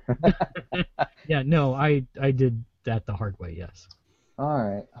 whatever. Yeah, no, I did that the hard way, yes. All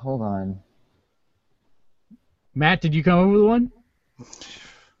right, hold on. Matt, did you come up with one?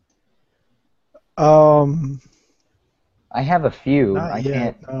 I have a few. I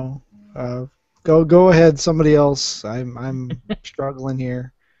can't. No. Go ahead. Somebody else. I'm struggling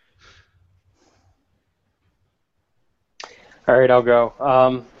here. All right, I'll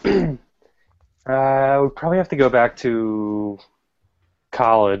go. We probably have to go back to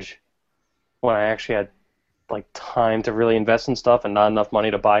college when I actually had like time to really invest in stuff and not enough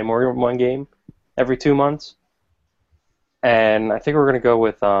money to buy more than one game every 2 months. And I think we're gonna go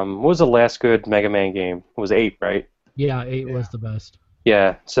with what was the last good Mega Man game? It was 8, right? Yeah, 8 was the best.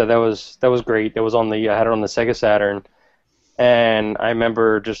 Yeah, so that was great. It was I had it on the Sega Saturn, and I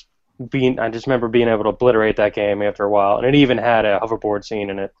just remember being able to obliterate that game after a while, and it even had a hoverboard scene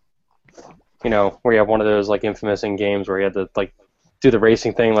in it. You know, where you have one of those like infamous in games where you had to like do the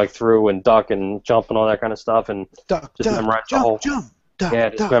racing thing like through and duck and jump and all that kind of stuff, and memorize the whole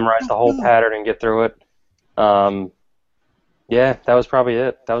memorize the whole pattern and get through it. Yeah, that was probably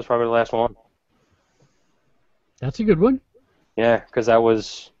it. That was probably the last one. That's a good one. Yeah, because that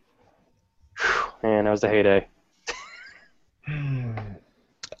was, that was the heyday.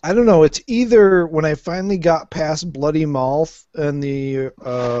 I don't know. It's either when I finally got past Bloody Mouth and the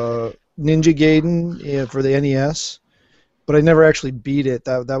Ninja Gaiden for the NES, but I never actually beat it.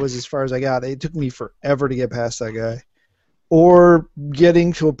 That was as far as I got. It took me forever to get past that guy. Or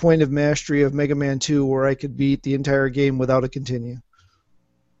getting to a point of mastery of Mega Man 2 where I could beat the entire game without a continue.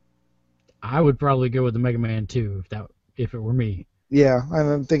 I would probably go with the Mega Man 2 if it were me. Yeah,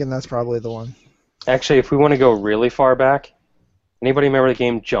 I'm thinking that's probably the one. Actually, if we want to go really far back, anybody remember the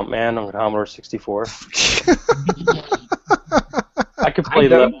game Jumpman on Commodore 64? I could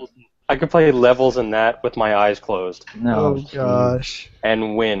play levels in that with my eyes closed. No. Oh gosh.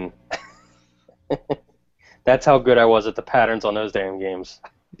 And win. That's how good I was at the patterns on those damn games.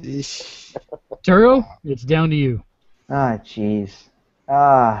 Turo, it's down to you. Ah, jeez.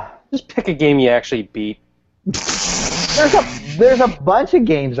 Just pick a game you actually beat. There's a bunch of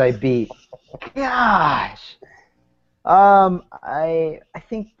games I beat. Gosh. I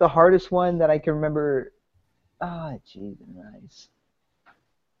think the hardest one that I can remember. Ah, jeez, nice.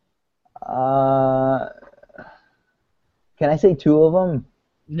 Uh, can I say two of them?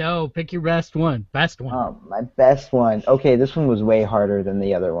 No, pick your best one. Best one. My best one. Okay, this one was way harder than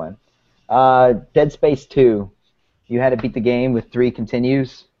the other one. Dead Space 2. You had to beat the game with 3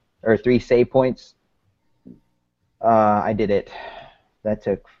 continues, or 3 save points. I did it. That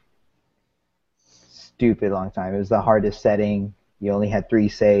took stupid long time. It was the hardest setting. You only had 3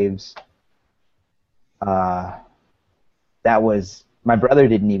 saves. That was... My brother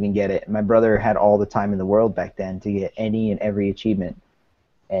didn't even get it. My brother had all the time in the world back then to get any and every achievement.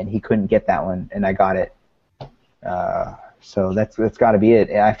 And he couldn't get that one, and I got it. So that's got to be it.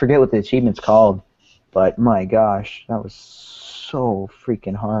 I forget what the achievement's called, but my gosh, that was so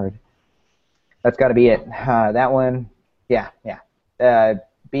freaking hard. That's got to be it. That one, yeah.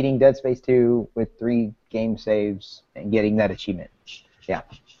 Beating Dead Space 2 with 3 game saves and getting that achievement. Yeah.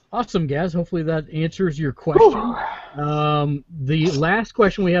 Awesome, Gaz. Hopefully that answers your question. The last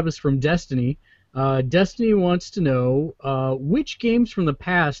question we have is from Destiny. Destiny wants to know which games from the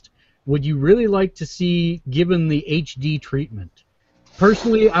past would you really like to see given the HD treatment?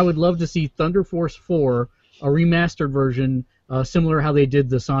 Personally, I would love to see Thunder Force 4, a remastered version, similar how they did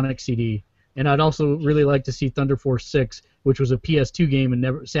the Sonic CD. And I'd also really like to see Thunder Force 6, which was a PS2 game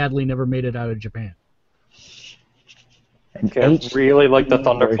and sadly never made it out of Japan. Okay, I really like the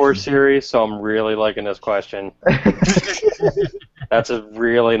Thunder Force series, so I'm really liking this question. That's a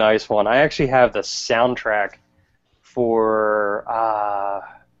really nice one. I actually have the soundtrack for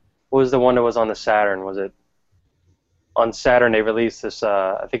what was the one that was on the Saturn? Was it on Saturn? They released this.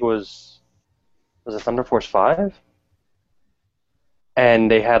 I think it was it Thunder Force 5? And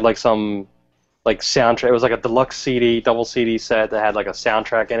they had like some soundtrack. It was like a deluxe CD, double CD set that had like a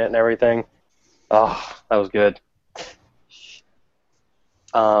soundtrack in it and everything. Oh, that was good.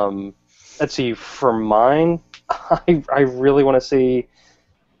 Let's see. For mine, I really want to see.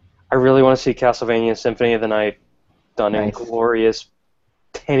 I really want to see Castlevania Symphony of the Night done in glorious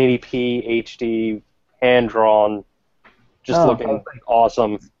 1080p HD, hand drawn, just looking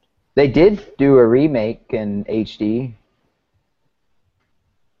awesome. They did do a remake in HD.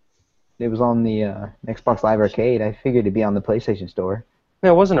 It was on the Xbox Live Arcade. I figured it'd be on the PlayStation Store.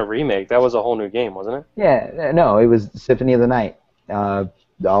 No, it wasn't a remake. That was a whole new game, wasn't it? Yeah, no, it was Symphony of the Night.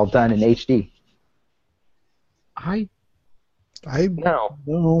 All done in HD. I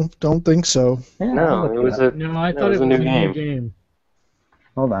No, don't think so. Yeah, no, it was a No, I thought it was a new game.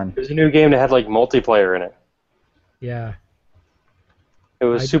 Hold on. It was a new game that had like multiplayer in it. Yeah. It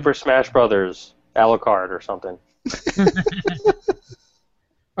was Super Smash Brothers Alucard or something.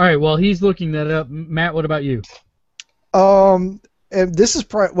 All right, well, he's looking that up. Matt, what about you? And this is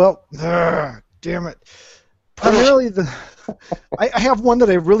damn it. Primarily I have one that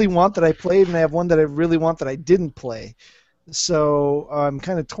I really want that I played, and I have one that I really want that I didn't play. So I'm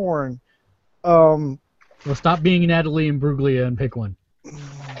kind of torn. Well, stop being Natalie and Bruglia and pick one.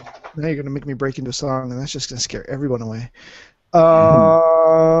 Now you're going to make me break into a song, and that's just going to scare everyone away.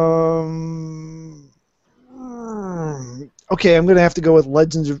 Okay, I'm going to have to go with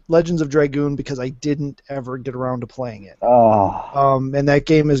Legends of Dragoon because I didn't ever get around to playing it. And that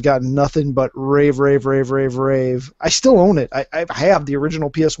game has gotten nothing but rave. I still own it. I have the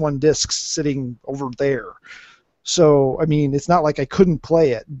original PS1 discs sitting over there. So, I mean, it's not like I couldn't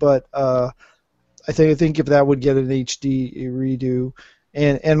play it, but I think if that would get an HD redo,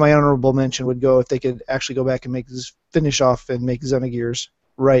 and my honorable mention would go if they could actually go back and finish off and make Xenogears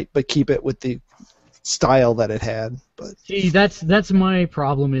right, but keep it with the style that it had. But see, that's my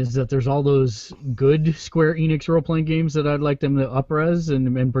problem, is that there's all those good Square Enix role-playing games that I'd like them to up-res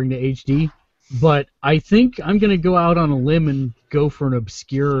and bring to HD, but I think I'm going to go out on a limb and go for an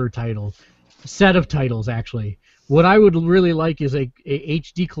obscure set of titles, actually. What I would really like is a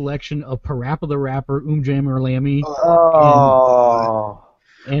HD collection of Parappa the Rapper, Jam Lammy.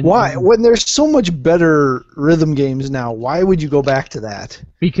 And why? When there's so much better rhythm games now, why would you go back to that?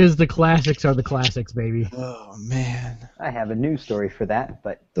 Because the classics are the classics, baby. Oh man, I have a news story for that,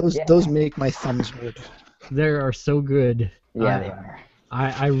 but those make my thumbs hurt. They are so good. Yeah, they are.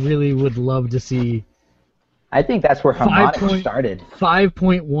 I really would love to see. I think that's where Harmonix started.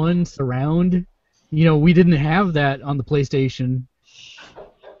 5.1 surround. You know, we didn't have that on the PlayStation.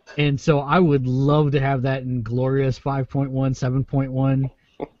 And so I would love to have that in glorious 5.1, 7.1.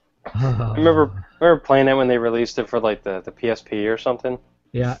 I remember playing it when they released it for like the PSP or something.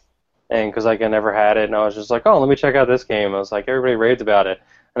 Yeah. And because like I never had it, and I was just like, oh, let me check out this game. I was like, everybody raved about it,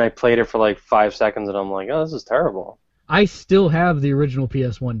 and I played it for like 5 seconds, and I'm like, oh, this is terrible. I still have the original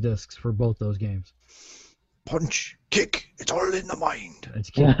PS1 discs for both those games. punch, kick. It's all in the mind. It's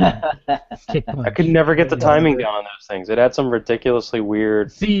kick punch. I could never get the timing down on those things. It had some ridiculously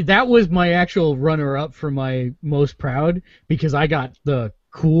weird. See, that was my actual runner-up for my most proud because I got the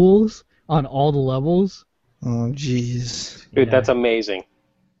cools on all the levels. Oh, jeez. Dude, Yeah. that's amazing.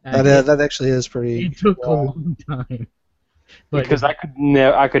 That actually is pretty. It took a long time. But Because I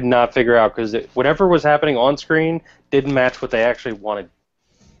could not figure out because whatever was happening on screen didn't match what they actually wanted.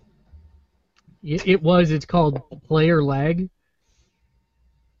 it's called player lag.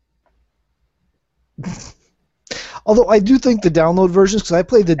 Although I do think the download versions, because I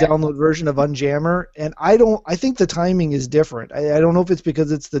played the download version of Unjammer, and I think the timing is different. I don't know if it's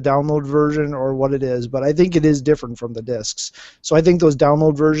because it's the download version or what it is, but I think it is different from the discs. So I think those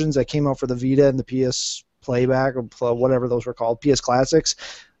download versions that came out for the Vita and the PS Playback or whatever those were called, PS Classics,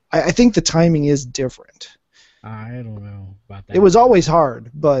 I think the timing is different. I don't know about that. It was always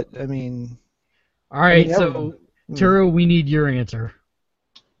hard, but I mean. All right, everyone- Turo, we need your answer.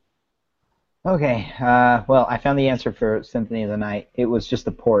 Okay, well, I found the answer for Symphony of the Night. It was just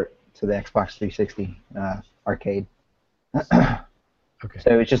a port to the Xbox 360 arcade. Okay.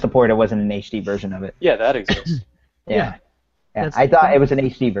 So it's just a port. It wasn't an HD version of it. Yeah, that exists. Yeah. Yeah, That's- I thought it was an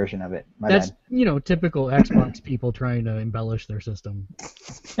HD version of it. My That's bad. typical Xbox people trying to embellish their system.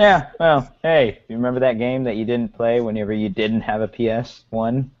 Yeah, well, hey, you remember that game that you didn't play whenever you didn't have a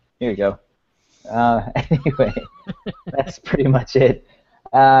PS1? Here you go. Anyway, that's pretty much it.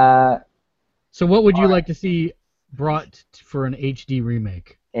 So what would you like to see brought for an HD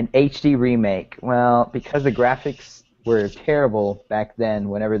remake? An HD remake. Well, because the graphics were terrible back then,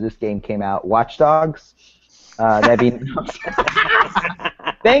 whenever this game came out, Watch Dogs. That'd be.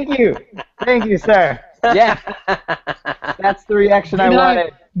 Thank you, sir. Yeah, that's the reaction I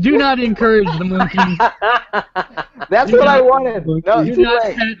wanted. Do not encourage the monkey. That's do what I not- wanted. No, Do too not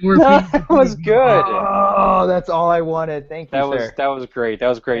late. pet where That people- was good. Oh, that's all I wanted. Thank you, sir. That was great. That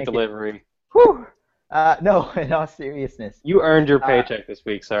was great Thank you. delivery. Whew. No, in all seriousness. You earned your paycheck this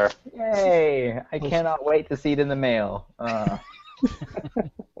week, sir. Yay! I cannot wait to see it in the mail.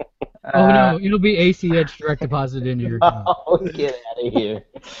 Oh no, it'll be ACH direct deposit into your account. Oh, get out of here.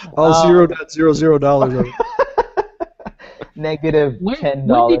 All $0.00. Negative When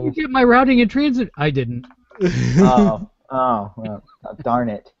 $10. did you get my routing in transit? I didn't. Well, darn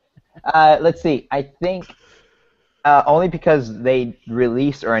it. Let's see. I think only because they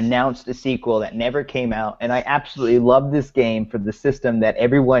released or announced a sequel that never came out, and I absolutely love this game for the system that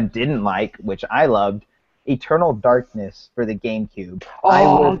everyone didn't like, which I loved, Eternal Darkness for the GameCube. I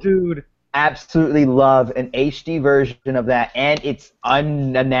would dude. absolutely love an HD version of that, and its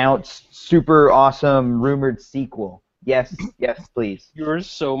unannounced, super awesome, rumored sequel. Yes, please. You are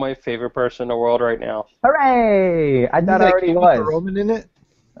so my favorite person in the world right now. Hooray! I thought I already was. The Roman in it?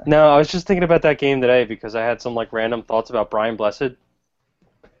 No, I was just thinking about that game today because I had some like random thoughts about Brian Blessed.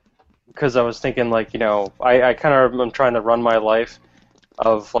 Because I was thinking like, I kind of am trying to run my life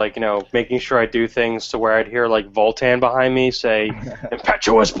of like, making sure I do things to where I'd hear like Voltan behind me say,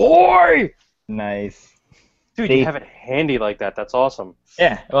 "Impetuous boy!" Nice. Dude, See? you have it handy like that. That's awesome.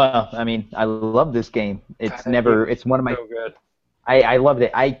 Yeah, well, I mean, I love this game. It's one of my, So good. I loved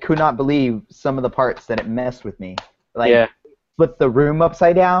it. I could not believe some of the parts that it messed with me. Like, Yeah. flipped the room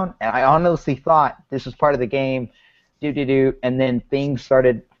upside down, and I honestly thought this was part of the game, and then things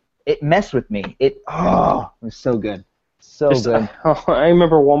started, it messed with me. It was so good. So good. I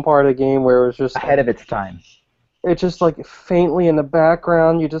remember one part of the game where it was just Ahead of its time. it just like faintly in the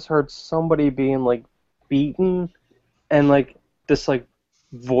background you just heard somebody being like beaten and like this like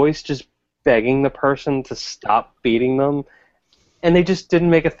voice just begging the person to stop beating them, and they just didn't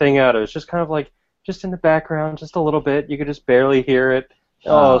make a thing out of it. It was just kind of like just in the background, just a little bit. You could just barely hear it.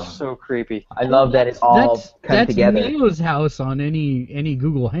 Oh, so creepy. I love that it all come together. That's Neo's house on any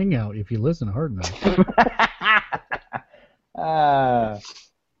Google Hangout if you listen hard enough.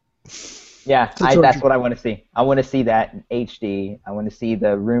 Yeah, that's what I want to see. I want to see that in HD. I want to see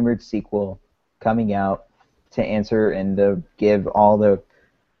the rumored sequel coming out to answer and to give all the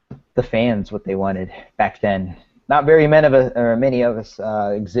fans what they wanted back then. Not very many of us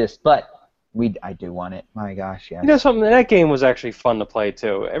exist, but I do want it. My gosh, yeah. You know something? That game was actually fun to play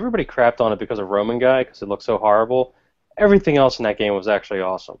too. Everybody crapped on it because of Roman Guy because it looked so horrible. Everything else in that game was actually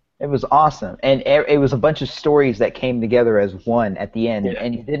awesome. It was awesome, and it was a bunch of stories that came together as one at the end, Yeah.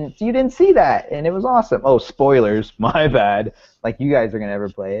 and you didn't see that, and it was awesome. Oh, spoilers, my bad. Like you guys are gonna ever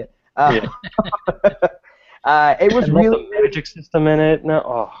play it. It was And really the magic system in it. No,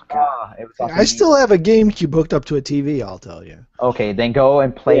 oh god. it was awesome. I still have a GameCube hooked up to a TV, I'll tell you. Okay, then go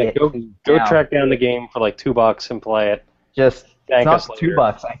and play it. Go now. track down the game for like $2 and play it. Just Thank it's not us later.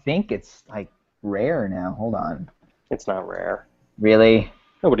 $2. I think it's like rare now. Hold on. It's not rare. Really?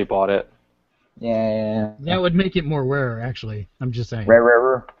 Nobody bought it. Yeah. That would make it more rare, actually. I'm just saying.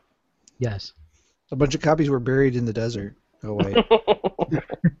 Rare. Yes. A bunch of copies were buried in the desert. Oh, wait.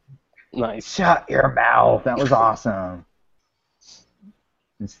 Nice. Shut your mouth. That was awesome.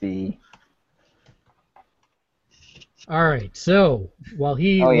 Let's see. All right. So while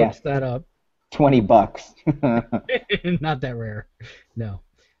he Oh, yeah. looks that up, $20. not that rare. No.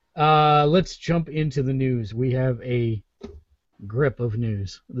 Let's jump into the news. We have a grip of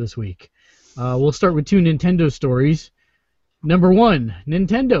news this week. We'll start with 2 Nintendo stories. Number 1,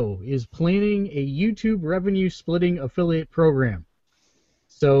 Nintendo is planning a YouTube revenue splitting affiliate program.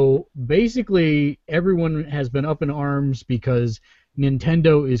 So basically, everyone has been up in arms because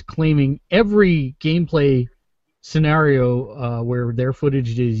Nintendo is claiming every gameplay scenario where their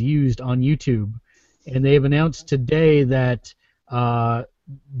footage is used on YouTube. And they have announced today that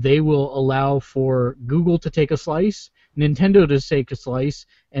they will allow for Google to take a slice, Nintendo to take a slice,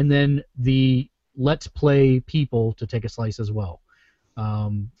 and then the Let's Play people to take a slice as well.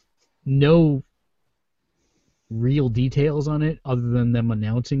 No real details on it other than them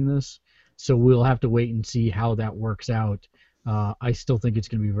announcing this, so we'll have to wait and see how that works out. I still think it's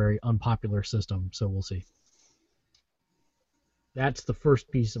going to be a very unpopular system, so we'll see. That's the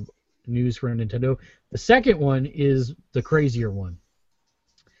first piece of news for Nintendo. The second one is the crazier one.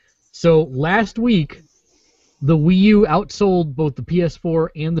 So last week, the Wii U outsold both the PS4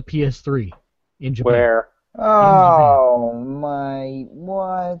 and the PS3 in Japan. Where? Oh my,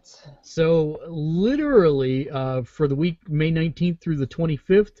 what? So literally, for the week May 19th through the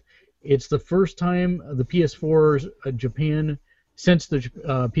 25th, it's the first time the PS4's Japan, since the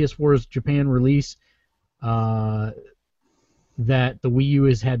PS4's Japan release, that the Wii U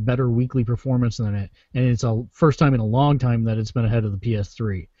has had better weekly performance than it, and it's a first time in a long time that it's been ahead of the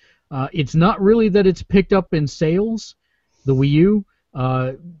PS3. It's not really that it's picked up in sales, the Wii U.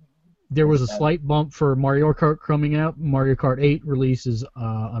 There was a slight bump for Mario Kart coming out. Mario Kart 8 releases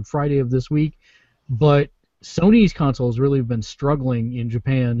on Friday of this week, but Sony's consoles really have been struggling in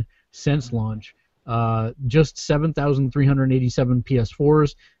Japan since launch. Just 7,387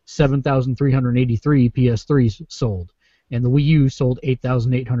 PS4s, 7,383 PS3s sold, and the Wii U sold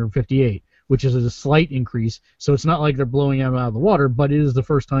 8,858, which is a slight increase. So it's not like they're blowing them out of the water, but it is the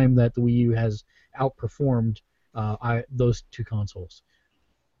first time that the Wii U has outperformed those two consoles.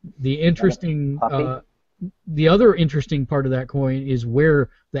 The other interesting part of that coin is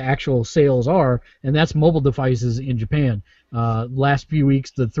where the actual sales are, and that's mobile devices in Japan. Last few weeks,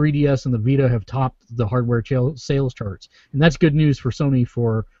 the 3DS and the Vita have topped the hardware sales charts, and that's good news for Sony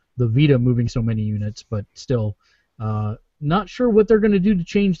for the Vita moving so many units, but still not sure what they're going to do to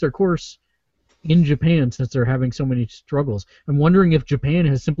change their course in Japan since they're having so many struggles. I'm wondering if Japan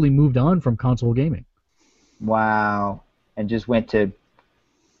has simply moved on from console gaming. Wow. And just went to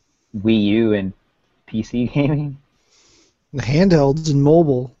Wii U and PC gaming? The handhelds and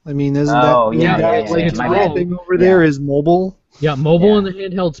mobile. I mean, isn't that it's the all thing over there is mobile? Yeah, mobile in the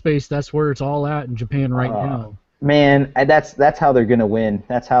handheld space, that's where it's all at in Japan right now. Man, that's how they're going to win.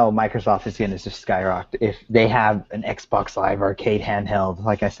 That's how Microsoft is going to just skyrocket. If they have an Xbox Live Arcade handheld,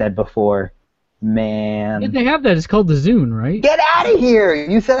 like I said before, man. Yeah, they have that. It's called the Zune, right? Get out of here!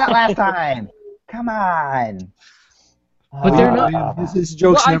 You said that last time. Come on. But they're not. This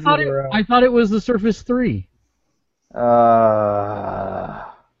joke's Well, never I thought it was the Surface 3 no.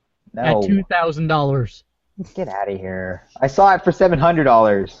 at $2,000. Get out of here. I saw it for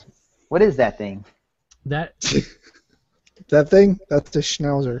 $700. What is that thing? That thing? That's the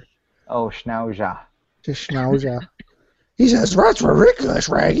Schnauzer. Oh, Schnauzer. The Schnauzer. He says, that's ridiculous,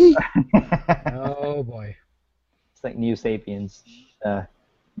 Raggy. Oh, boy. It's like New Sapiens.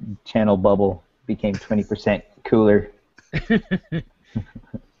 Channel bubble became 20% cooler.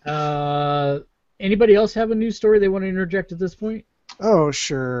 Anybody else have a news story they want to interject at this point? Oh,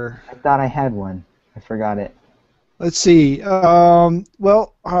 sure. I thought I had one. I forgot it. Let's see.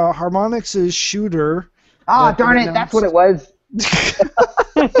 Harmonix's shooter. Oh, darn it! That's what it was.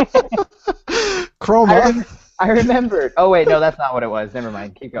 Chroma. I remembered. Oh wait, no, that's not what it was. Never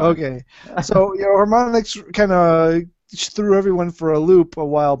mind. Keep going. Okay. So Harmonix kind of threw everyone for a loop a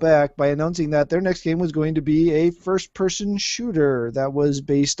while back by announcing that their next game was going to be a first-person shooter that was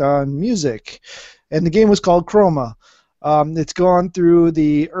based on music, and the game was called Chroma. It's gone through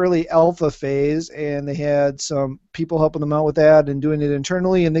the early alpha phase, and they had some people helping them out with that and doing it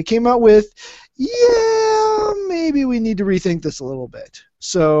internally, and they came out with, maybe we need to rethink this a little bit.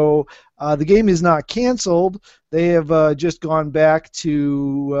 So the game is not canceled. They have just gone back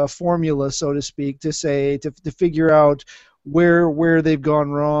to formula, so to speak, to figure out where they've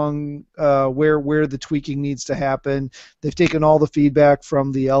gone wrong, where the tweaking needs to happen. They've taken all the feedback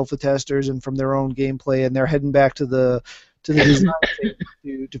from the alpha testers and from their own gameplay, and they're heading back to the design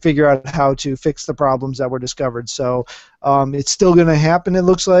phase to figure out how to fix the problems that were discovered. So it's still going to happen, it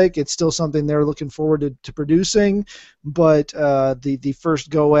looks like. It's still something they're looking forward to producing, but the first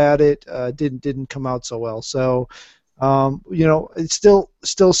go at it didn't come out so well. So it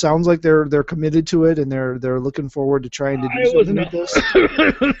still sounds like they're committed to it, and they're looking forward to trying to do something with this.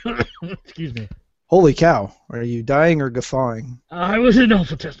 Excuse me. Holy cow! Are you dying or guffawing? I was an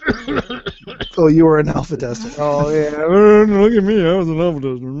alpha tester. Oh, you were an alpha tester. Oh yeah, look at me! I was an alpha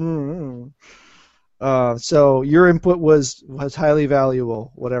tester. So your input was highly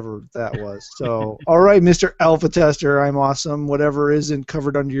valuable, whatever that was. So all right, Mr. Alpha Tester, I'm awesome. Whatever isn't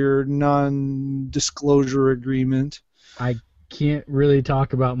covered under your non-disclosure agreement. I can't really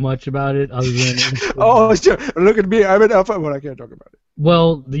talk about much about it other than. Oh, sure. Look at me! I'm an alpha, but I can't talk about it.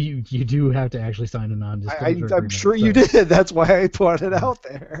 Well, you do have to actually sign a non-disclosure agreement. I'm sure you did. That's why I put it out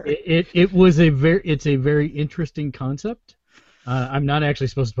there. It's a very interesting concept. I'm not actually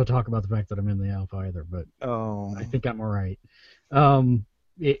supposed to talk about the fact that I'm in the alpha either, but I think I'm all right.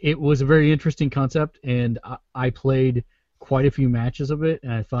 It was a very interesting concept, and I played quite a few matches of it,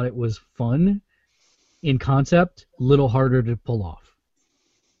 and I thought it was fun in concept, a little harder to pull off.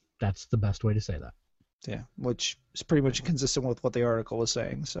 That's the best way to say that. Yeah, which is pretty much consistent with what the article was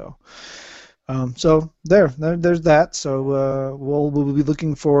saying. So, there's that. So we'll be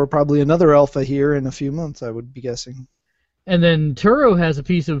looking for probably another alpha here in a few months, I would be guessing. And then Turo has a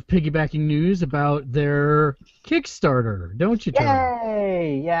piece of piggybacking news about their Kickstarter, don't you, Turo?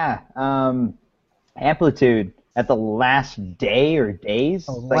 Yay! Yeah. Amplitude at the last day or days?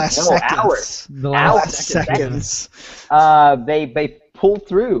 Hours. The last seconds. They pulled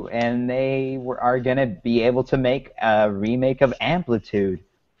through, and they are going to be able to make a remake of Amplitude.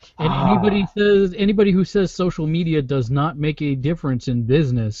 And anybody who says social media does not make a difference in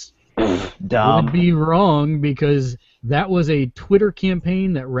business would be wrong, because that was a Twitter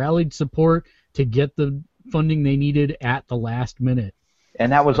campaign that rallied support to get the funding they needed at the last minute.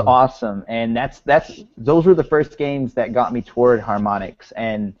 And that was awesome. And those were the first games that got me toward harmonics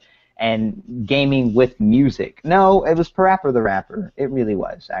and gaming with music. No, it was Parappa the Rapper. It really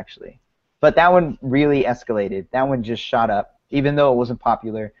was, actually. But that one really escalated. That one just shot up, even though it wasn't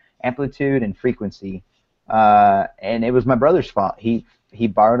popular. Amplitude and Frequency. And it was my brother's fault. He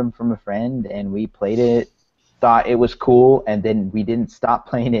borrowed them from a friend, and we played it, thought it was cool, and then we didn't stop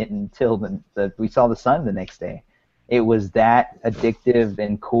playing it until we saw the sun the next day. It was that addictive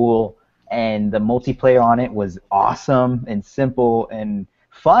and cool, and the multiplayer on it was awesome and simple and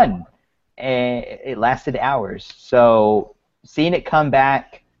fun, and it lasted hours. So seeing it come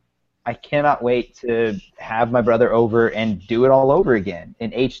back, I cannot wait to have my brother over and do it all over again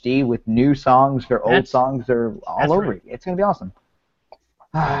in HD with new songs or old songs or all over. Right. It's going to be awesome.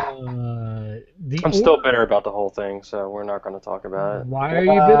 I'm still bitter about the whole thing, so we're not going to talk about it. Why are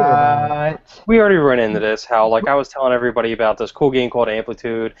you bitter about it? We already run into this, how I was telling everybody about this cool game called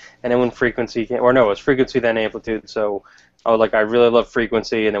Amplitude, and then when Frequency came, it was Frequency then Amplitude, so I really love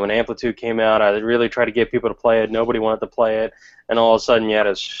Frequency, and then when Amplitude came out, I really tried to get people to play it. Nobody wanted to play it, and all of a sudden you had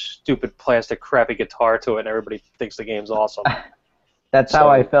a stupid plastic crappy guitar to it, and everybody thinks the game's awesome. That's how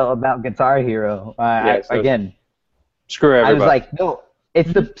I felt about Guitar Hero. Again, screw everybody. I was like, no.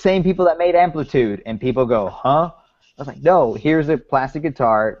 It's the same people that made Amplitude, and people go, huh? I was like, no, here's a plastic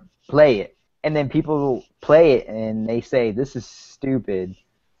guitar, play it. And then people play it, and they say, this is stupid.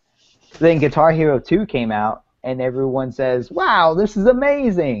 Then Guitar Hero 2 came out, and everyone says, wow, this is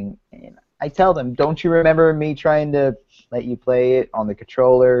amazing. And I tell them, don't you remember me trying to let you play it on the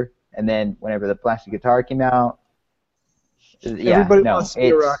controller? And then whenever the plastic guitar came out, everybody wants to be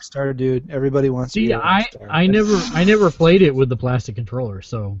a rock star, dude. Everybody wants to be a rock star. I never played it with the plastic controller,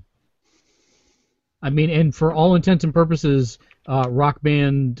 so I mean, and for all intents and purposes, Rock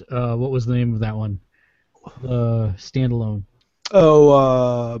Band, what was the name of that one? Standalone.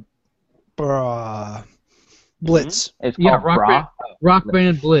 Blitz. It's called Rock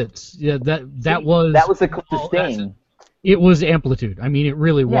Band Blitz. Yeah, that was the coolest thing. It was Amplitude. I mean, it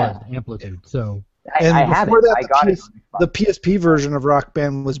really was Amplitude. So. And I have before it. that, I got it. The PSP version of Rock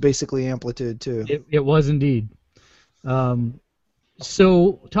Band was basically Amplitude too. It was indeed.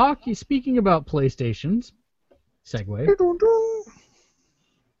 So, speaking about PlayStations, segue.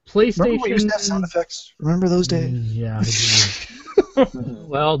 PlayStation. Remember we used to have sound effects? Remember those days? Yeah, I do.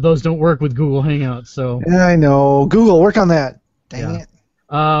 Well, those don't work with Google Hangouts, so. Yeah, I know. Google, work on that. Dang it.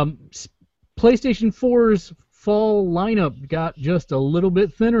 PlayStation 4's fall lineup got just a little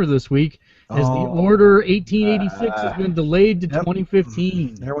bit thinner this week as the Order 1886 has been delayed to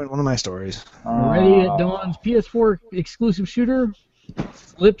 2015. There went one of my stories. Already at Dawn's PS4 exclusive shooter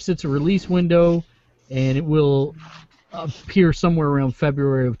slips its release window, and it will appear somewhere around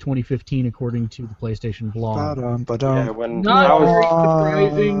February of 2015, according to the PlayStation blog. Yeah, when Not I was, very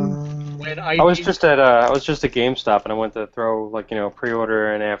surprising. When I was just at GameStop, and I went to throw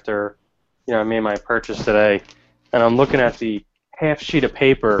pre-order in after I made my purchase today, and I'm looking at the half sheet of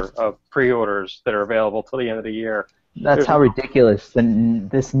paper of pre-orders that are available till the end of the year. That's how ridiculous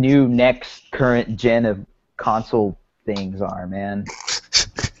this new next current gen of console things are, man.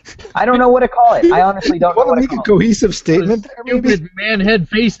 I don't know what to call it. I honestly don't know what to call it. Make a cohesive statement there, stupid man head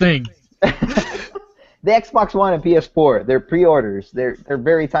face thing. The Xbox One and PS4, they're pre-orders. They're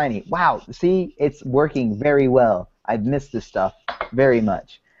very tiny. Wow, see, it's working very well. I've missed this stuff very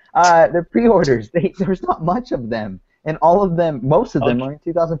much. They're pre-orders. There's not much of them. And all of them, most of them are in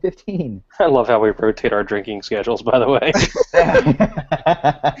 2015. I love how we rotate our drinking schedules, by the way.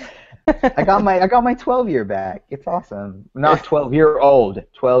 I got my 12-year back. It's awesome. Not 12-year-old.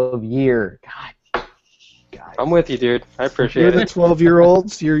 12-year. God. I'm with you, dude. I appreciate it. You're the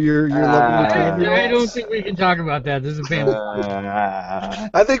 12-year-olds. You're loving the 12-year-olds. I don't think we can talk about that. This is a family.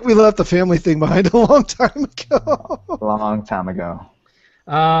 I think we left the family thing behind a long time ago. Long time ago.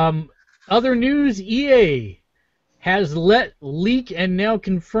 Other news: EA has let leak and now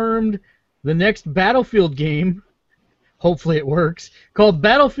confirmed the next Battlefield game. Hopefully it works. Called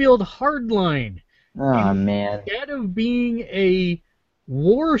Battlefield Hardline. Oh, man. Instead of being a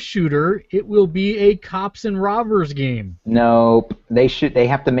war shooter, it will be a cops and robbers game. Nope. They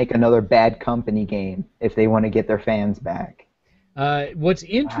have to make another Bad Company game if they want to get their fans back. What's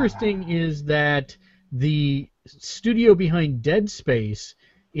interesting is that the studio behind Dead Space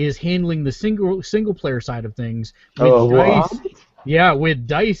is handling the single player side of things. With DICE, with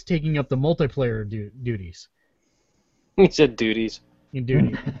DICE taking up the multiplayer duties. He said duties. In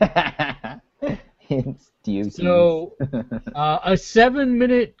duty. It's duties. So, a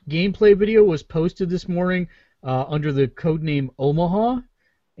 7-minute gameplay video was posted this morning under the codename Omaha,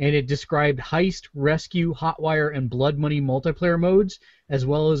 and it described heist, rescue, hotwire, and blood money multiplayer modes, as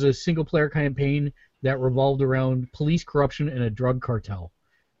well as a single-player campaign that revolved around police corruption and a drug cartel.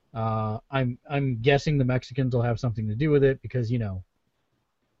 I'm guessing the Mexicans will have something to do with it because,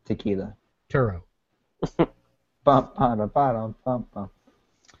 Tequila. Turo. Bum, bum, bum, bum, bum.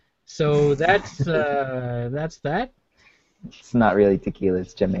 So that's that. It's not really tequila.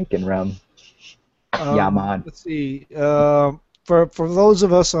 It's Jamaican rum. Yeah, man. Let's see. For those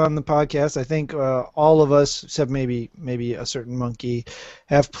of us on the podcast, I think all of us, except maybe a certain monkey,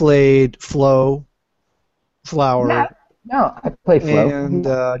 have played Flower. No, I play Flow.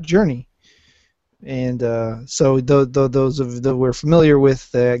 And Journey. And so those of that we're familiar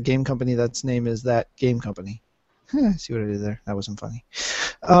with the game company, that's name is That Game Company. See what I did there? That wasn't funny.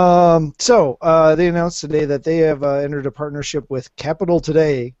 So they announced today that they have entered a partnership with Capital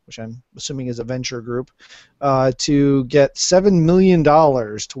Today, which I'm assuming is a venture group, to get $7 million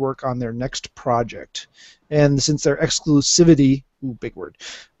to work on their next project. And since their exclusivity, big word,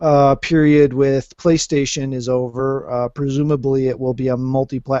 period with PlayStation is over, presumably it will be a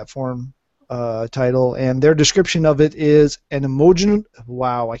multi-platform title, and their description of it is an emotionally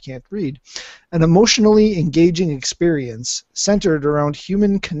engaging experience centered around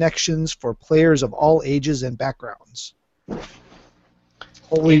human connections for players of all ages and backgrounds.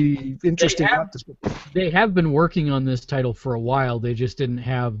 Wholly interesting. They have been working on this title for a while. They just didn't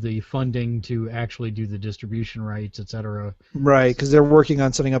have the funding to actually do the distribution rights, etc. Right, because they're working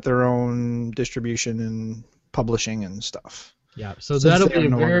on setting up their own distribution and publishing and stuff. Yeah, so that'll be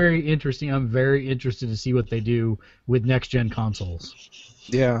very interesting. I'm very interested to see what they do with next-gen consoles.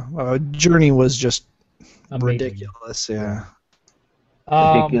 Yeah, Journey was just amazing. Ridiculous, yeah.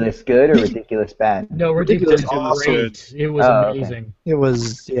 Ridiculous good or ridiculous bad? No, ridiculous great. It was amazing. Okay. It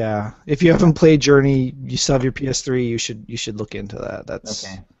was, yeah. If you haven't played Journey, you still have your PS3, you should look into that. That's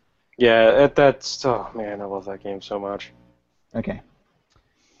okay. Yeah, that's oh man, I love that game so much. Okay.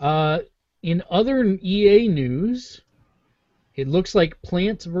 In other EA news, it looks like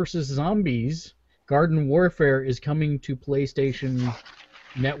Plants vs. Zombies Garden Warfare is coming to PlayStation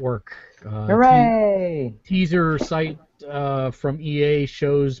Network. Hooray! Teaser site from EA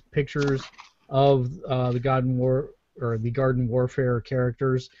shows pictures of the Garden Warfare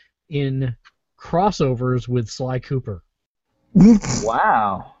characters in crossovers with Sly Cooper.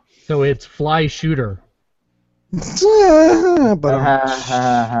 Wow. So it's Fly Shooter.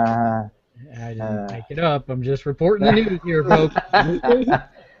 I didn't make it up. I'm just reporting the news here, folks. He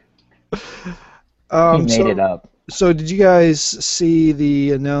made it up. So did you guys see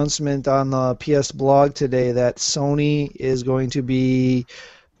the announcement on the PS blog today that Sony is going to be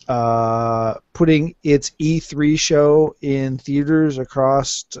putting its E3 show in theaters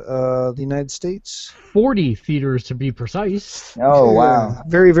across the United States? 40 theaters to be precise. Oh, wow.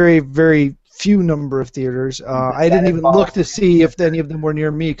 Very, very, very few number of theaters. I didn't even look to see if any of them were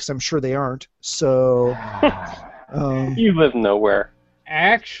near me because I'm sure they aren't. So You live nowhere.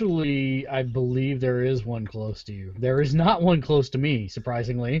 Actually, I believe there is one close to you. There is not one close to me,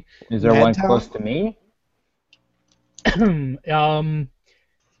 surprisingly. Is there one close to me?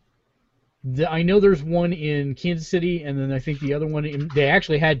 I know there's one in Kansas City, and then I think the other one, they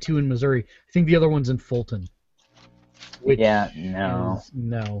actually had two in Missouri. I think the other one's in Fulton. Which No.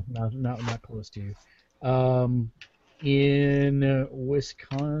 Not close to you. In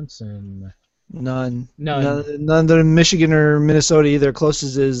Wisconsin. None in Michigan or Minnesota either.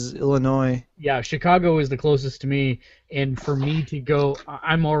 Closest is Illinois. Yeah, Chicago is the closest to me, and for me to go,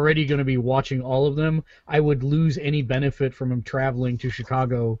 I'm already going to be watching all of them. I would lose any benefit from him traveling to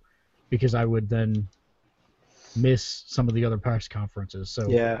Chicago because I would then miss some of the other press conferences. So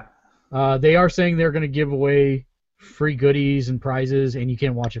yeah, they are saying they're going to give away free goodies and prizes, and you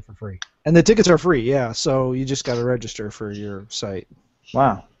can watch it for free. and the tickets are free. Yeah, so you just got to register for your site.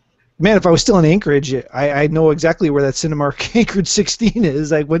 Wow. Man, if I was still in Anchorage, I know exactly where that Cinemark Anchorage 16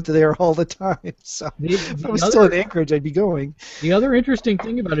 is. I went to there all the time. So if I was still in Anchorage, I'd be going. The other interesting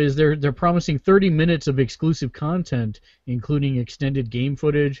thing about it is they're promising 30 minutes of exclusive content, including extended game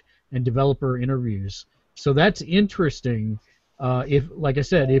footage and developer interviews. So that's interesting. If, like I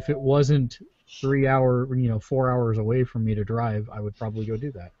said, if it wasn't 4 hours away from me to drive, I would probably go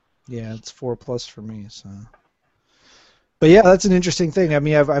do that. Yeah, it's 4+ for me. So. But yeah, that's an interesting thing. I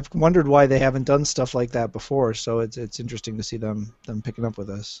mean, I've wondered why they haven't done stuff like that before. So it's interesting to see them picking up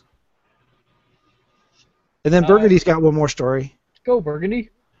with us. And then Burgundy's got one more story. Go Burgundy.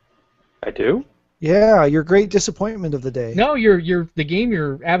 I do? Yeah, your great disappointment of the day. No, you're the game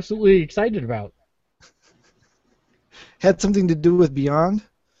you're absolutely excited about. Had something to do with Beyond?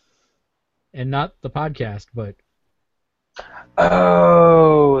 And not the podcast, but...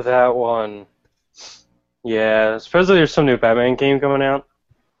 Oh, that one. Yeah, supposedly there's some new Batman game coming out.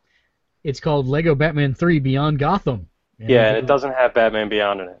 It's called Lego Batman 3 Beyond Gotham. And it doesn't have Batman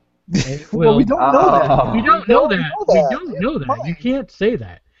Beyond in it. Well, we don't know that. We don't know that. We don't know that. You can't say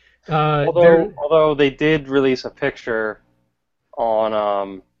that. Although they did release a picture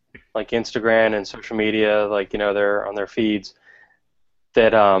on like Instagram and social media, like they're on their feeds,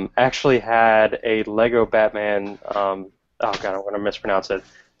 that actually had a Lego Batman. Oh God, I'm gonna mispronounce it.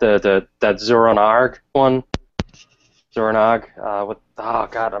 That Zoranag one. Zoranag. Oh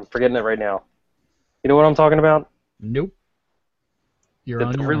God, I'm forgetting it right now. You know what I'm talking about? Nope. You're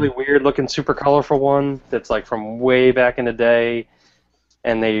on the your really own. weird looking, super colorful one that's like from way back in the day,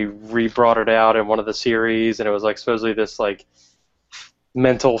 and they re-brought it out in one of the series, and it was like supposedly this like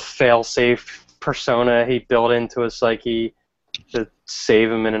mental fail-safe persona he built into his psyche to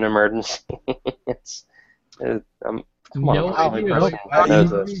save him in an emergency. Come on, No I'm the idea. only person that knows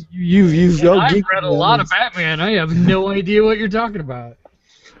this. You've I've read a lot of Batman. I have no idea what you're talking about.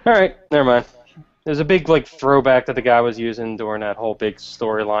 All right, never mind. There's a big like throwback that the guy was using during that whole big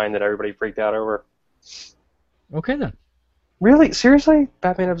storyline that everybody freaked out over. Okay then. Really? Seriously?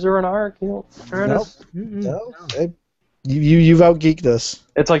 Batman of Zoranark? You know, Nope. No. You've outgeeked us.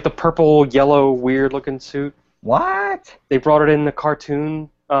 It's like the purple, yellow, weird-looking suit. What? They brought it in the cartoon,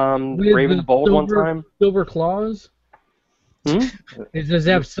 With Raven the Bold one time. Silver claws? Hmm? Does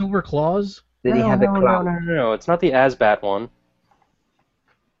it have silver claws? Did he have the clout? No. It's not the Asbat one.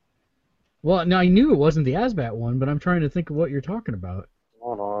 Well, now I knew it wasn't the Asbat one, but I'm trying to think of what you're talking about.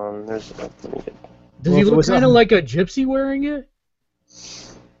 Hold on. Let me get... Does he look kind of like a gypsy wearing it?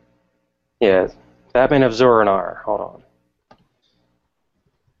 Yeah, Batman of Zoranar. Hold on.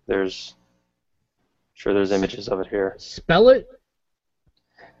 There's images of it here. Spell it?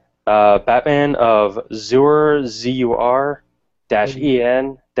 Batman of Zur, Z-U-R,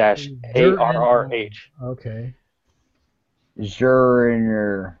 -E-N, -A-R-R-H. Okay.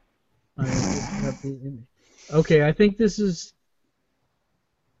 Zurner. Okay, I think this is...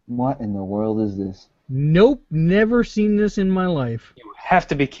 What in the world is this? Nope, never seen this in my life. You have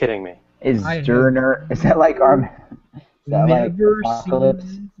to be kidding me. Is Zurner? Is that like our? Never like seen Apocalypse?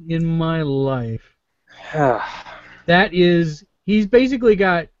 this in my life. That is... He's basically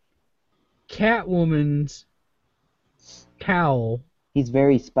got Catwoman's cowl. He's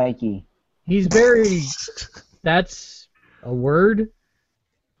very spiky. He's very... That's a word?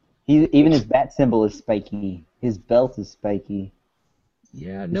 Even his bat symbol is spiky. His belt is spiky.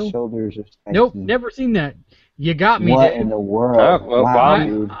 Yeah, His no. shoulders are spiky. Nope, never seen that. You got me, What Dave. in the world? Oh, well, wow.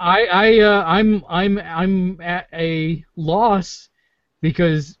 Dude. I'm at a loss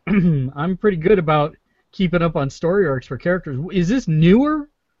because I'm pretty good about keeping up on story arcs for characters. Is this newer?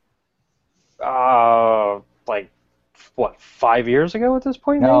 Like, what, 5 years ago at this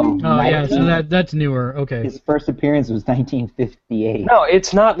point, No. maybe? Oh yeah, so 19? that's newer. Okay. His first appearance was 1958. No,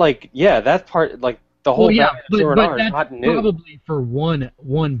 it's not like, yeah, that part, like, the whole Well, yeah, Batman Sword but Art is that's not new. probably for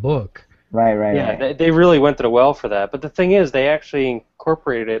one book. Right. Yeah, they really went to the well for that. But the thing is, they actually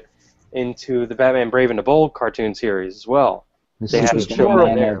incorporated it into the Batman Brave and the Bold cartoon series as well. This They is had the a show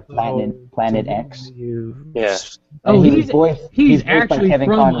Superman there. of Planet X. Yeah. Oh, And he's voiced by actually Kevin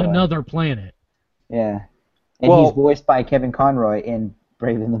from Conroy. another planet. Yeah. And Well- he's voiced by Kevin Conroy in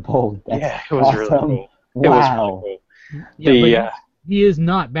Brave and the Bold. That's Yeah, it was awesome. really cool. Wow. It was really cool. Yeah, but he is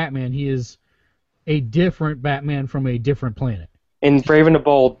not Batman. He is a different Batman from a different planet. In Brave and the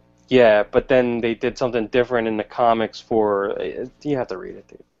Bold, yeah, but then they did something different in the comics for... You have to read it,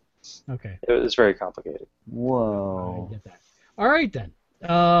 dude. Okay. It was very complicated. I Whoa. get that. All right then.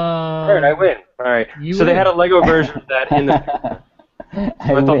 All right, I win. All right. You So they win. had a Lego version of that in the... I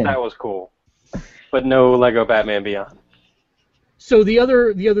I thought win. that was cool. But no Lego Batman Beyond. So the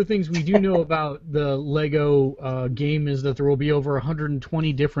other things we do know about the Lego game is that there will be over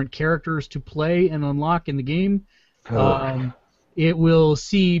 120 different characters to play and unlock in the game. It will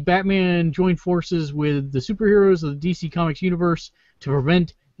see Batman join forces with the superheroes of the DC Comics universe to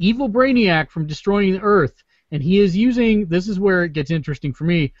prevent evil Brainiac from destroying the Earth. And he is using, this is where it gets interesting for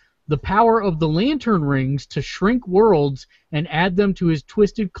me, the power of the lantern rings to shrink worlds and add them to his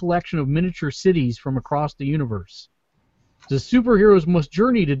twisted collection of miniature cities from across the universe. The superheroes must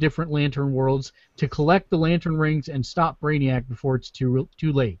journey to different lantern worlds to collect the lantern rings and stop Brainiac before it's too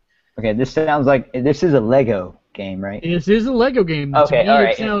late. Okay, this sounds like this is a Lego game, right? This is a Lego game. Okay, To me, all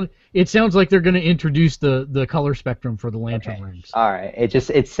right. it sounds like they're going to introduce the color spectrum for the lantern Okay. rings. All right.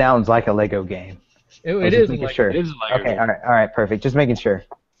 It sounds like a Lego game. It just is making like sure. It is a Lego Okay. game. All right. Perfect. Just making sure.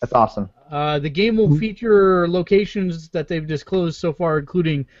 That's awesome. The game will feature locations that they've disclosed so far,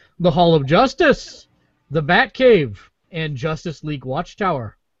 including the Hall of Justice, the Batcave, and Justice League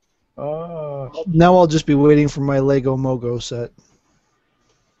Watchtower. Now I'll just be waiting for my Lego Mogo set.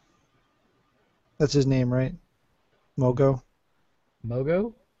 That's his name, right? Mogo?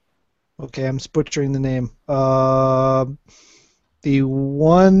 Mogo? Okay, I'm butchering the name. The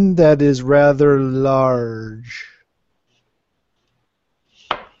one that is rather large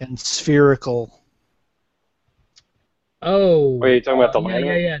and spherical. Oh. Wait, you're talking about the yeah,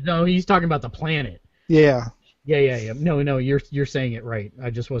 lantern? yeah. No, he's talking about the planet. Yeah. Yeah. No, you're saying it right. I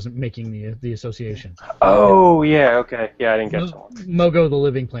just wasn't making the association. Oh, yeah, okay. Yeah, I didn't get that one. Mogo, the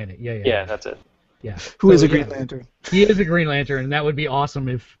living planet. Yeah. Yeah, that's it. Yeah. Who So, is a yeah, Green Lantern? He is a Green Lantern, and that would be awesome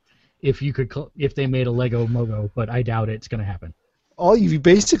if they made a Lego Mogo, but I doubt it's going to happen. Oh, you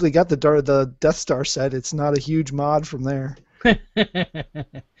basically got the Death Star set. It's not a huge mod from there.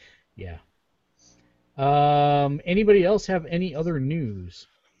 Yeah. Anybody else have any other news?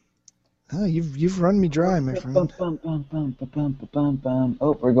 Oh, you've run me dry, my friend. Oh,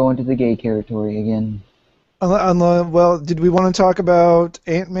 we're going to the gay territory again. Well, did we want to talk about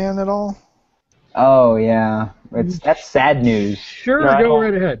Ant-Man at all? Oh yeah, that's sad news. Sure, No, I go don't-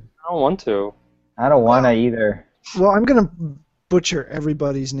 right ahead. I don't want to. I don't wanna either. Well, I'm gonna butcher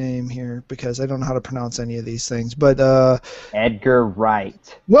everybody's name here because I don't know how to pronounce any of these things. But Edgar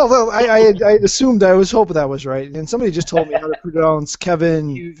Wright. well, I assumed, I was hoping that was right, and somebody just told me how to pronounce Kevin.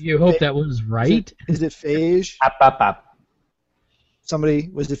 You hope that was right? Is it Feige? Up. Somebody,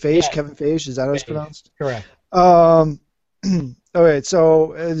 was it Feige? Yeah. Kevin Feige? Is that how it's Feige. pronounced? Correct. All right,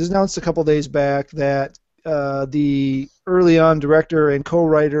 so it was announced a couple days back that the early on director and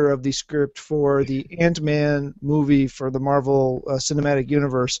co-writer of the script for the Ant-Man movie for the Marvel Cinematic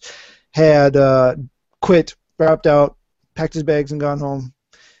Universe had quit, dropped out, packed his bags and gone home,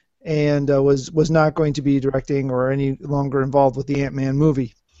 and was not going to be directing or any longer involved with the Ant-Man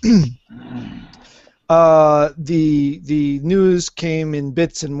movie. The news came in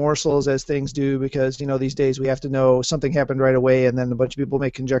bits and morsels, as things do, because these days we have to know something happened right away, and then a bunch of people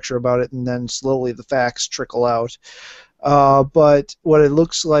make conjecture about it, and then slowly the facts trickle out. But what it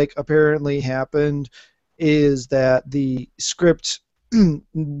looks like apparently happened is that the script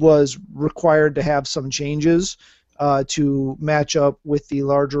was required to have some changes to match up with the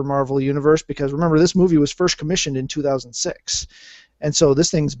larger Marvel universe, because remember, this movie was first commissioned in 2006. And so this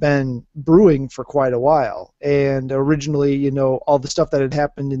thing's been brewing for quite a while. And originally, all the stuff that had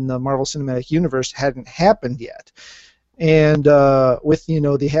happened in the Marvel Cinematic Universe hadn't happened yet. And with,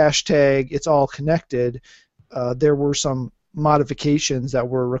 the hashtag "It's All Connected," there were some modifications that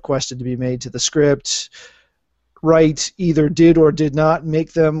were requested to be made to the script. Wright either did or did not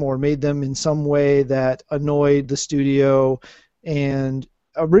make them, or made them in some way that annoyed the studio. And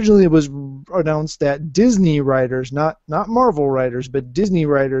originally it was announced that Disney writers, not Marvel writers, but Disney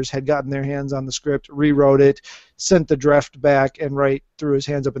writers had gotten their hands on the script, rewrote it, sent the draft back, and Wright threw his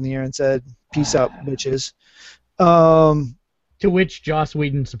hands up in the air and said, "Peace out, bitches." To which Joss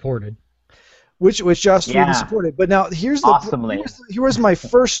Whedon supported. Which Joss Whedon supported. But now here's here's my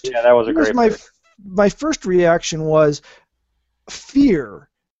first. Yeah, that was a great. My first reaction was fear,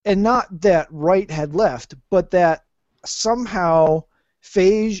 and not that Wright had left, but that somehow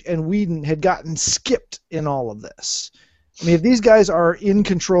Feige and Whedon had gotten skipped in all of this. I mean, if these guys are in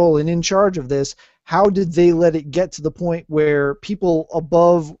control and in charge of this, how did they let it get to the point where people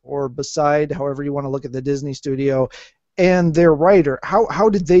above or beside, however you want to look at the Disney studio, and their writer, how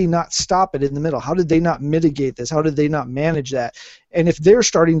did they not stop it in the middle? How did they not mitigate this? How did they not manage that? And if they're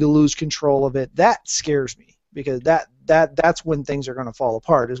starting to lose control of it, that scares me, because that's when things are going to fall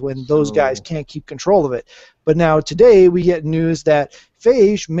apart, is when those guys can't keep control of it. But now today we get news that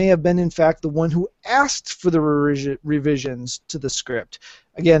Feige may have been in fact the one who asked for the revisions to the script.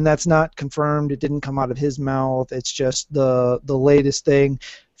 Again, that's not confirmed. It didn't come out of his mouth. It's just the latest thing.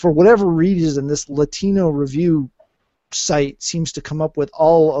 For whatever reason, this Latino review site seems to come up with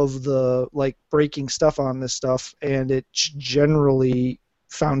all of the breaking stuff on this stuff, and it generally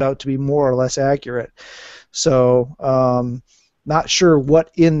found out to be more or less accurate. So not sure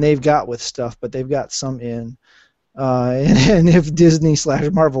what in they've got with stuff, but they've got some in. And if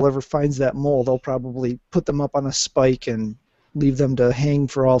Disney/Marvel ever finds that mole, they'll probably put them up on a spike and leave them to hang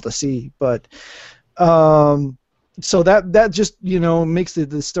for all to see. But so that just makes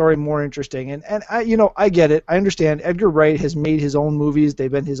the story more interesting. And I get it. I understand. Edgar Wright has made his own movies. They've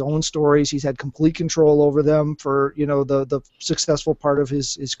been his own stories. He's had complete control over them for the successful part of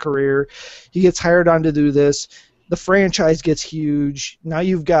his career. He gets hired on to do this. The franchise gets huge. Now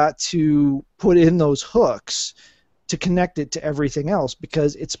you've got to put in those hooks to connect it to everything else,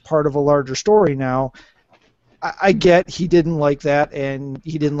 because it's part of a larger story now. I get he didn't like that, and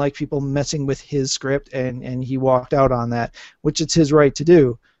he didn't like people messing with his script, and he walked out on that, which it's his right to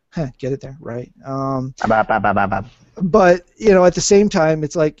do. Get it there, right? But at the same time,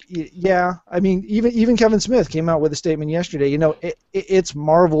 it's like, yeah, I mean, even Kevin Smith came out with a statement yesterday. It's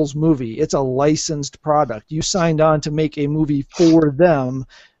Marvel's movie. It's a licensed product. You signed on to make a movie for them,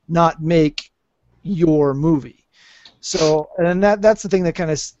 not make your movie. So, and that's the thing that kind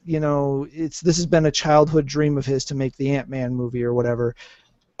of, this has been a childhood dream of his to make the Ant-Man movie or whatever.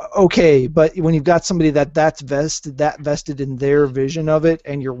 Okay, but when you've got somebody that's vested in their vision of it,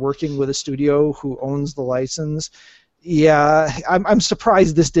 and you're working with a studio who owns the license, yeah, I'm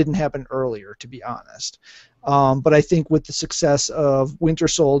surprised this didn't happen earlier, to be honest. But I think with the success of Winter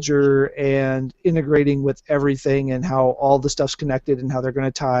Soldier and integrating with everything, and how all the stuff's connected, and how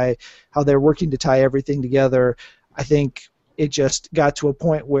they're working to tie everything together, I think it just got to a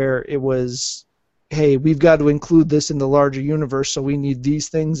point where it was, hey, we've got to include this in the larger universe, so we need these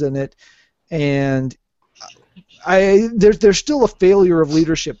things in it. And there's still a failure of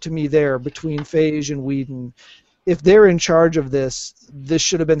leadership to me there between Feige and Whedon. If they're in charge of this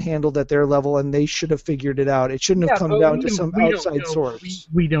should have been handled at their level, and they should have figured it out. It shouldn't have come down to some outside source.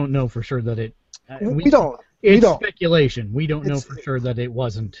 We don't know for sure that it... we don't. It's speculation. We don't know for sure that it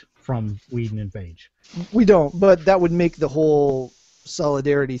wasn't from Whedon and Feige. We don't, but that would make the whole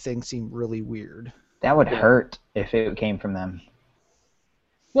solidarity thing seem really weird. That would hurt if it came from them.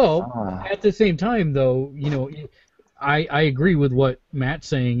 Well, at the same time, though, I agree with what Matt's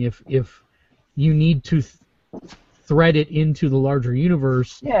saying. If you need to thread it into the larger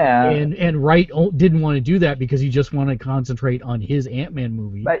universe, and Wright didn't want to do that because he just wanted to concentrate on his Ant-Man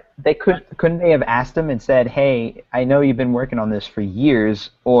movie. But they couldn't they have asked him and said, hey, I know you've been working on this for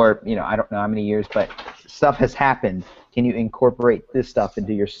years, or I don't know how many years, but stuff has happened. Can you incorporate this stuff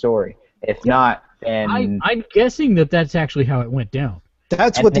into your story? If not, then I'm guessing that's actually how it went down.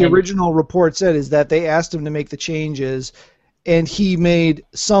 That's what the original report said, is that they asked him to make the changes, and he made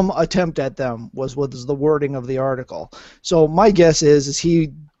some attempt at them, was the wording of the article. So my guess is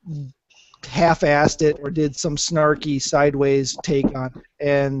he half-assed it or did some snarky sideways take on it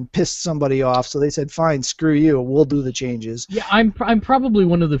and pissed somebody off. So they said, fine, screw you, we'll do the changes. Yeah, I'm probably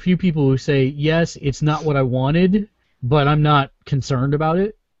one of the few people who say, yes, it's not what I wanted, but I'm not concerned about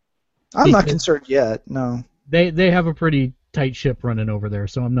it. I'm not concerned yet, no. They have a pretty tight ship running over there,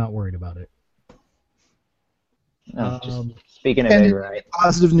 so I'm not worried about it. No, just speaking of it, right.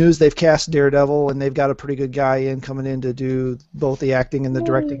 Positive news, they've cast Daredevil, and they've got a pretty good guy coming in to do both the acting and the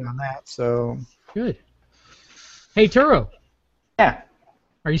directing on that. So good. Hey, Turo. Yeah.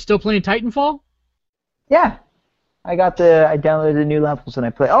 Are you still playing Titanfall? Yeah. I downloaded the new levels and I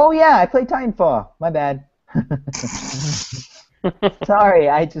play. Oh yeah, I played Titanfall. My bad. Sorry,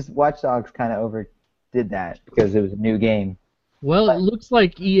 I just Watch Dogs kind of overdid that because it was a new game. Well, it looks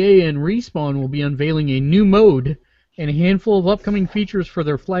like EA and Respawn will be unveiling a new mode and a handful of upcoming features for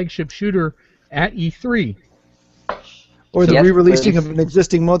their flagship shooter at E3. Or the Yes, re-releasing please. of an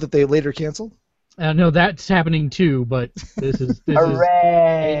existing mode that they later canceled. No, that's happening too, but this is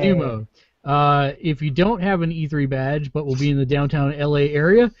Hooray! a new mode. If you don't have an E3 badge but will be in the downtown LA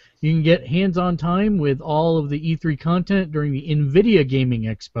area, you can get hands-on time with all of the E3 content during the NVIDIA Gaming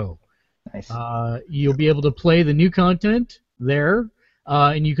Expo. Nice. You'll be able to play the new content there,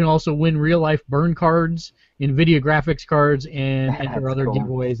 and you can also win real-life burn cards, NVIDIA graphics cards, and enter That's other cool.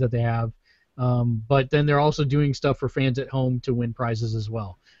 giveaways that they have. But then they're also doing stuff for fans at home to win prizes as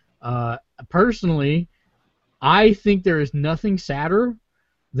well. Personally, I think there is nothing sadder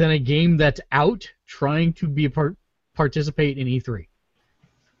than a game that's out trying to be participate in E3.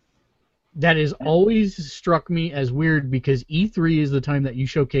 That has always struck me as weird because E3 is the time that you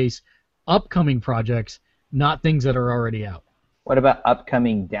showcase upcoming projects, not things that are already out. What about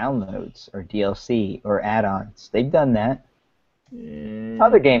upcoming downloads or DLC or add-ons? They've done that.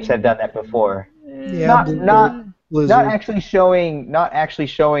 Other games have done that before. Yeah, Not Blizzard. not actually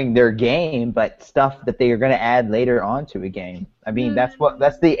showing their game, but stuff that they are going to add later on to a game. I mean, that's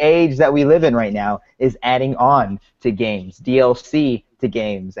the age that we live in right now, is adding on to games, DLC to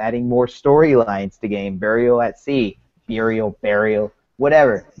games, adding more storylines to game, Burial at Sea, Burial,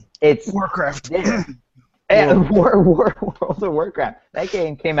 whatever. It's Warcraft. World of Warcraft. That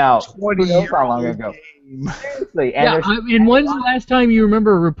game came out 20 who knows how long ago. Seriously, and Yeah, there's- and when's the last time you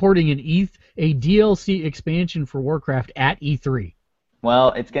remember reporting a DLC expansion for Warcraft at E3?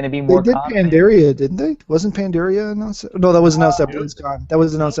 well, it's going to be They more did content. Pandaria, didn't they? Wasn't Pandaria announced? No, that was announced at BlizzCon. That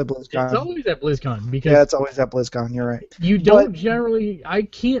was announced at It's BlizzCon. always at BlizzCon because Yeah, it's always at BlizzCon. You're right. you don't generally. I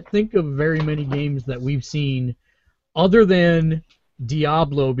can't think of very many games that we've seen, other than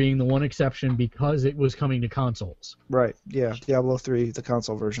Diablo being the one exception because it was coming to consoles. Right. Yeah. Diablo 3, the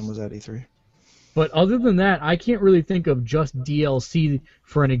console version, was at E3. But other than that, I can't really think of just DLC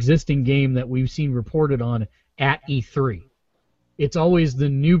for an existing game that we've seen reported on at E3. It's always the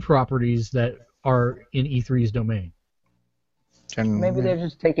new properties that are in E3's domain. And Maybe they're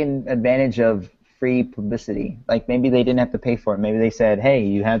just taking advantage of free publicity. Like maybe they didn't have to pay for it. Maybe they said, "Hey,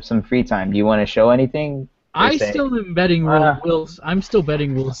 you have some free time. Do you want to show anything?" I say, still am betting I'm still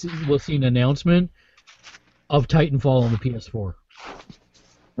betting we'll see an announcement of Titanfall on the PS4.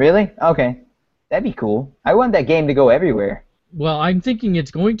 Really? Okay, that'd be cool. I want that game to go everywhere. Well, I'm thinking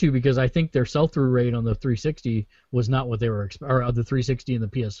it's going to because I think their sell-through rate on the 360 was not what they were or the 360 and the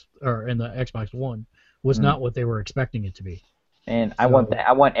PS and the Xbox One was not what they were expecting it to be. And I want that.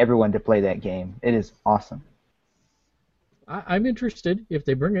 I want everyone to play that game. It is awesome. I'm interested if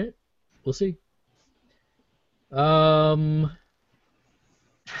they bring it. We'll see.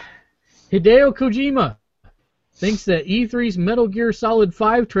 Hideo Kojima thinks that E3's Metal Gear Solid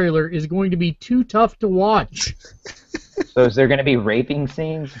 5 trailer is going to be too tough to watch. So is there going to be raping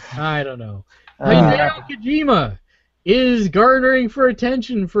scenes? I don't know. Hideo Kojima is garnering for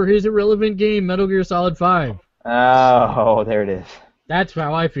attention for his irrelevant game Metal Gear Solid 5. Oh, there it is. That's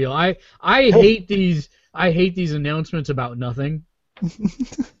how I feel. I hate these announcements about nothing.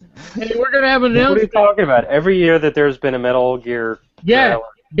 Hey, we're gonna have an What are you announcement. talking about? Every year that there's been a Metal Gear Yeah, trailer,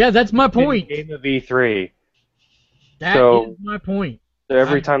 yeah, that's my it's been point. game of E3. That So- is my point. So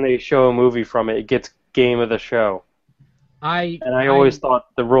every time they show a movie from it, it gets game of the show. And I always thought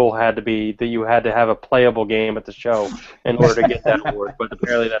the rule had to be that you had to have a playable game at the show in order to get that award, but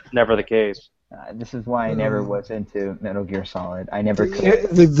apparently that's never the case. This is why I never was into Metal Gear Solid. I never could.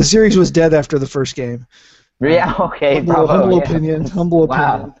 the series was dead after the first game. Yeah, okay, bravo. Humble yeah. opinion. Humble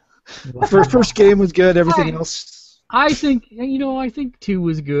Wow. opinion. First game was good. Everything else. I think 2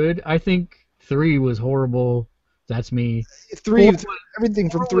 was good. I think 3 was horrible. That's me. 3, 4 everything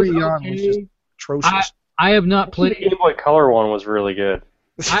from 4 was 3 on was just okay. atrocious. I have not The played. Game Boy Color one was really good.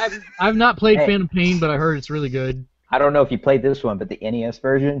 I've not played Hey. Phantom Pain, but I heard it's really good. I don't know if you played this one, but the NES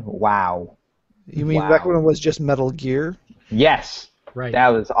version, wow. You mean Wow. back when it was just Metal Gear? Yes, Right. that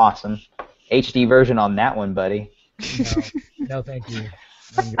was awesome. HD version on that one, buddy. No, thank you.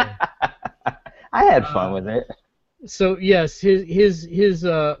 I'm good. I had fun with it. So yes, his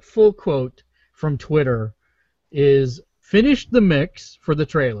full quote from Twitter is "Finished the mix for the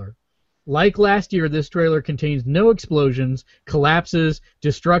trailer. Like last year, this trailer contains no explosions, collapses,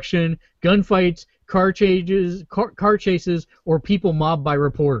 destruction, gunfights, car chases, or people mobbed by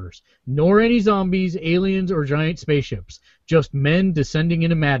reporters, nor any zombies, aliens, or giant spaceships. Just men descending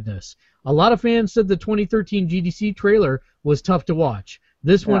into madness. A lot of fans said the 2013 GDC trailer was tough to watch.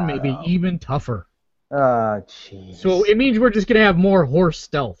 This one may be even tougher. Oh, jeez. So it means we're just going to have more horse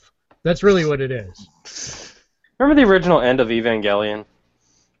stealth. That's really what it is. Remember the original end of Evangelion,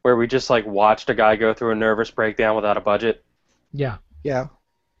 where we just like watched a guy go through a nervous breakdown without a budget? Yeah. Yeah.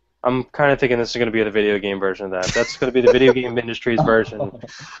 I'm kind of thinking this is going to be the video game version of that. That's going to be the video game industry's version.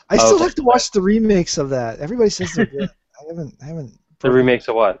 I still have to watch the remakes of that. Everybody says they're good. I haven't. The remakes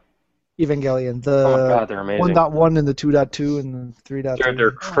of what? Evangelion. Oh my god, they're amazing. 1.1 and the 2.2 and the 3.2. They're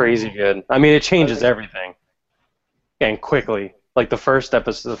crazy good. I mean, it changes everything, and quickly. Like the first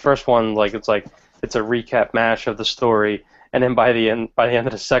episode, the first one, it's a recap mash of the story, and then by the end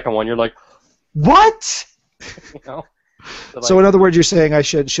of the second one, you're like, what? You know. So in other words, you're saying I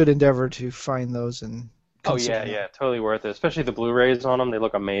should endeavor to find those and. Oh yeah, totally worth it. Especially the Blu-rays on them; they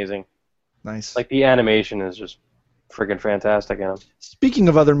look amazing. Nice. Like the animation is just freaking fantastic in them. Speaking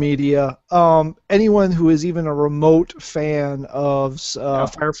of other media, anyone who is even a remote fan of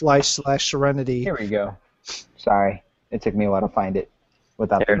Firefly/Serenity. Here we go. Sorry, it took me a while to find it.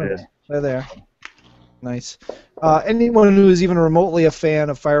 Without There it is. There. Nice. Anyone who is even remotely a fan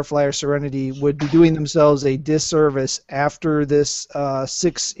of Firefly or Serenity would be doing themselves a disservice after this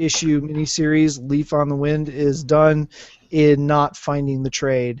 6-issue miniseries, Leaf on the Wind, is done in not finding the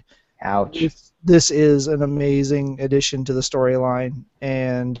trade. Ouch. This is an amazing addition to the storyline,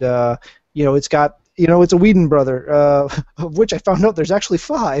 and it's got it's a Whedon brother, of which I found out there's actually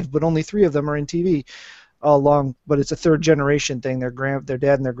 5, but only 3 of them are in TV. But it's a third generation thing. Their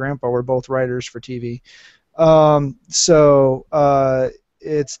dad and their grandpa were both writers for TV.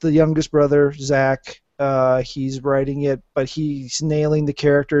 It's the youngest brother, Zach. He's writing it, but he's nailing the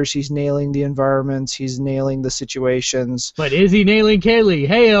characters, he's nailing the environments, he's nailing the situations. But is he nailing Kaylee?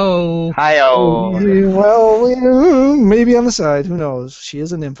 Hey-o! Hi-oh! Well, maybe on the side. Who knows? She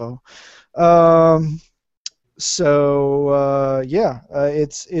is an info. It's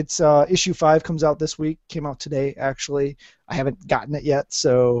issue 5 comes out this week. Came out today, actually. I haven't gotten it yet,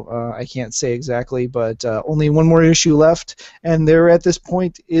 so I can't say exactly, but only one more issue left, and there at this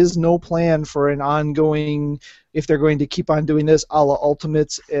point is no plan for an ongoing, if they're going to keep on doing this a la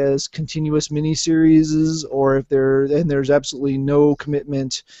Ultimates as continuous miniseries, or if there's absolutely no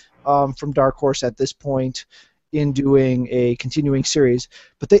commitment from Dark Horse at this point in doing a continuing series.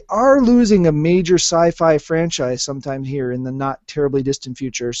 But they are losing a major sci-fi franchise sometime here in the not terribly distant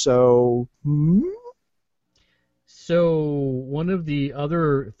future. So one of the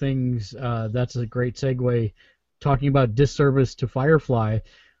other things that's a great segue, talking about disservice to Firefly,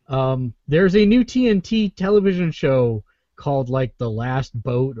 there's a new TNT television show called The Last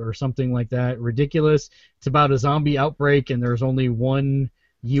Boat or something like that. Ridiculous. It's about a zombie outbreak and there's only one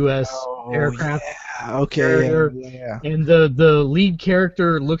U.S. aircraft. Yeah, okay. Yeah. And the lead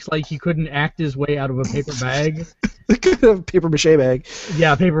character looks like he couldn't act his way out of a paper bag. Paper mache bag.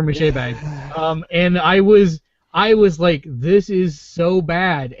 Yeah, paper mache bag. And I was like, this is so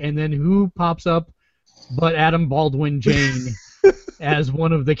bad. And then who pops up but Adam Baldwin Jane as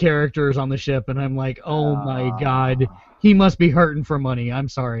one of the characters on the ship, and I'm like, oh my god, he must be hurting for money. I'm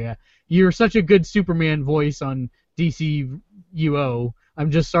sorry. You're such a good Superman voice on DCUO. I'm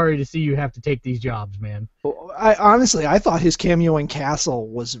just sorry to see you have to take these jobs, man. Well, I thought his cameo in Castle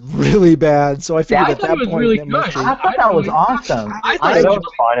was really bad, so I figured at that point... it was really good. I thought that was awesome. I thought it was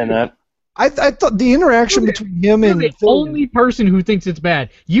fine in that. I thought the interaction between him and... You're the only person who thinks it's bad.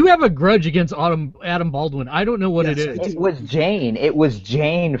 You have a grudge against Adam Baldwin. I don't know what it is. It was Jane. It was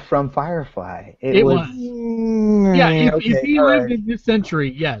Jane from Firefly. It was. Yeah, if he lived in this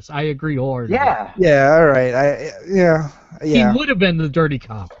century, yes, I agree wholeheartedly. Yeah. Yeah, all right. Yeah. He would have been the dirty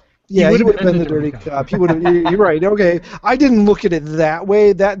cop. Yeah, he would have been the dirty cop. He would have. You're right. Okay, I didn't look at it that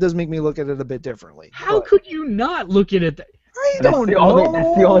way. That does make me look at it a bit differently. How could you not look at it? I don't know.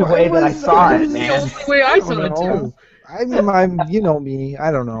 That's the only way that I saw it, man. That's the only way I saw it too. I'm you know me.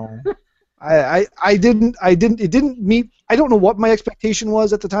 I don't know. It didn't meet. I don't know what my expectation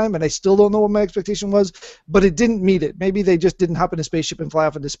was at the time, and I still don't know what my expectation was. But it didn't meet it. Maybe they just didn't hop in a spaceship and fly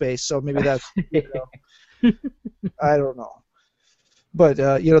off into space. So maybe that's. I don't know. But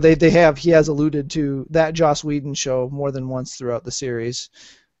he has alluded to that Joss Whedon show more than once throughout the series.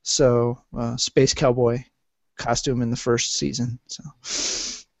 So space cowboy costume in the first season. So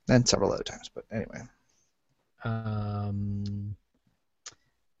and several other times. But anyway.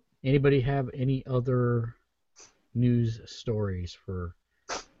 Anybody have any other news stories for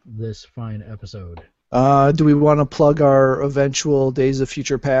this fine episode? Do we want to plug our eventual Days of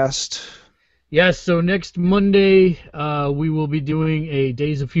Future Past? Yes, so next Monday we will be doing a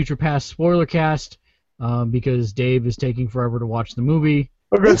Days of Future Past spoiler cast because Dave is taking forever to watch the movie.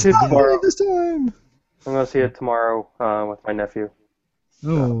 We're going to see it tomorrow. This time. I'm going to see it tomorrow with my nephew.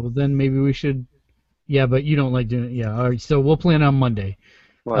 Oh, then maybe we should. Yeah, but you don't like doing it. Yeah, all right, so we'll plan on Monday.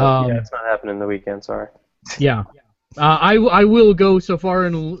 Well, yeah, it's not happening the weekend, sorry. Yeah. I will go so far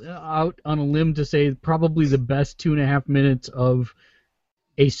out on a limb to say probably the best 2.5 minutes of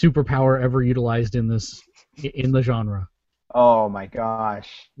a superpower ever utilized in the genre. Oh my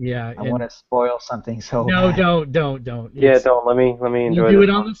gosh. Yeah. I want to spoil something so No, bad. don't. Yeah, don't. Let me enjoy We'll do this it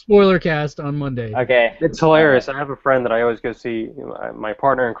on the spoiler cast on Monday. Okay. It's hilarious. I have a friend that I always go see. My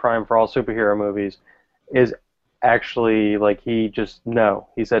partner in crime for all superhero movies is actually like he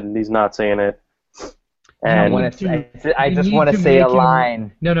said he's not saying it. And I just want to say a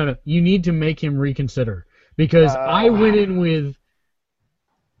line. No. You need to make him reconsider because I went in with.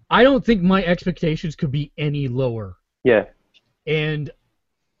 I don't think my expectations could be any lower. Yeah. And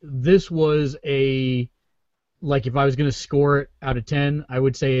this was if I was going to score it out of 10, I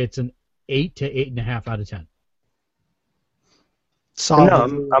would say it's an 8 to 8.5 out of 10. Solid. No,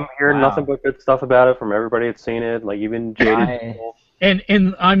 I'm hearing nothing but good stuff about it from everybody that's seen it, like even Jaden.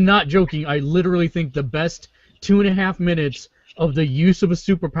 And I'm not joking. I literally think the best 2.5 minutes of the use of a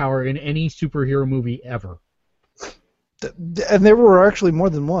superpower in any superhero movie ever. And there were actually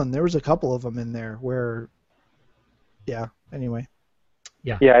more than one. There was a couple of them in there where, yeah. Anyway.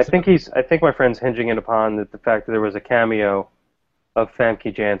 Yeah. I think my friend's hinging it upon the fact that there was a cameo of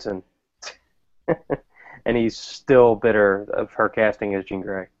Famke Janssen, and he's still bitter of her casting as Jean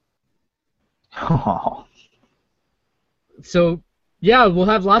Grey. Oh. So, yeah, we'll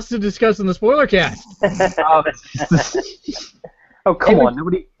have lots to discuss in the spoiler cast. Oh, come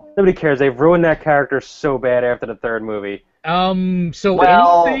on. Nobody cares. They've ruined that character so bad after the third movie. Anything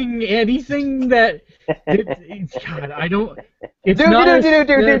that... God, I don't... It's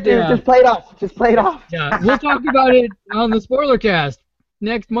Dude, just play it off. Just play it off. Yeah, we'll talk about it on the spoiler cast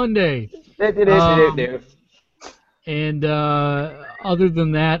next Monday. And other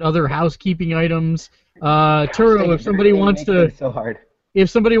than that, other housekeeping items. Turo, if somebody wants to... so hard. If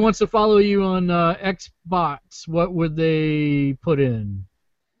somebody wants to follow you on Xbox, what would they put in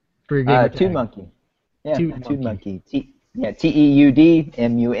for your gamer tag? Toon Monkey. Yeah, Toon Monkey.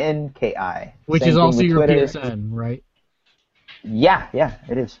 TEUDMUNKI. Which is also your PSN, right? Yeah,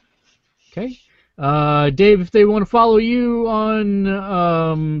 it is. Okay. Dave, if they want to follow you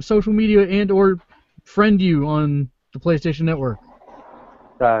on social media and or friend you on the PlayStation Network.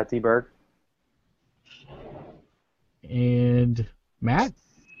 D-Berg. And Matt?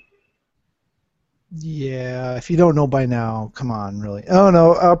 Yeah, if you don't know by now, come on, really. Oh,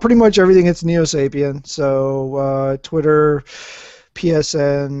 no, pretty much everything it's Neosapien. So, Twitter,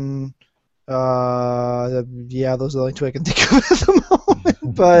 PSN, yeah, those are the only two I can think of at the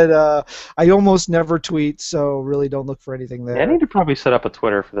moment. But I almost never tweet, so really don't look for anything there. Yeah, I need to probably set up a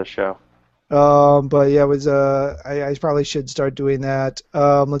Twitter for this show. But yeah, it was I probably should start doing that.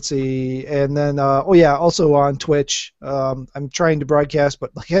 Let's see, and then also on Twitch. I'm trying to broadcast,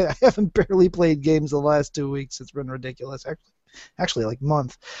 but like I haven't barely played games the last 2 weeks. It's been ridiculous, actually like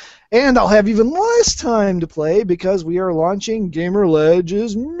month. And I'll have even less time to play because we are launching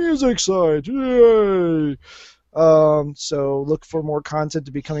Gamersledge's music site. Yay! So look for more content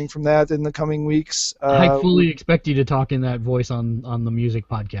to be coming from that in the coming weeks. I fully expect you to talk in that voice on the music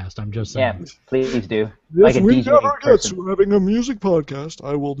podcast. I'm just saying. Yeah, please do. If we never get to having a music podcast,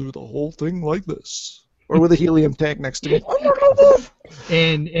 I will do the whole thing like this. Or with a helium tank next to me.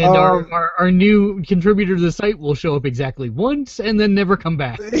 And our new contributor to the site will show up exactly once and then never come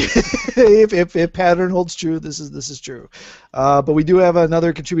back. if pattern holds true, this is true. But we do have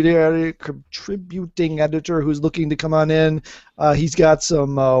another contributing editor who's looking to come on in. He's got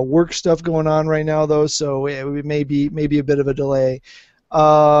some work stuff going on right now, though, so it may be a bit of a delay.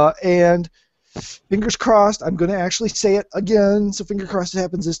 And fingers crossed, I'm going to actually say it again, so fingers crossed it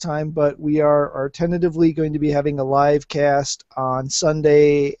happens this time, but we are tentatively going to be having a live cast on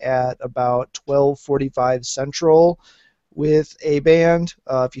Sunday at about 12:45 Central with a band.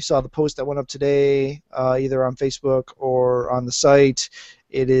 If you saw the post that went up today, either on Facebook or on the site,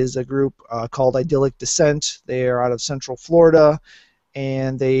 it is a group called Idyllic Descent. They are out of Central Florida,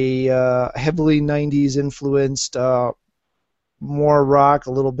 and they heavily 90s influenced, more rock,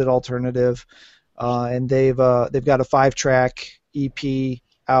 a little bit alternative, and they've got a 5-track EP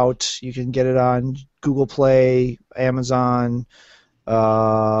out. You can get it on Google Play, Amazon.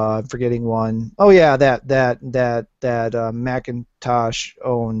 I'm forgetting one. Oh yeah, that Macintosh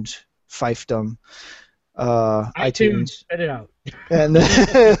owned fiefdom. iTunes. Cut it out. And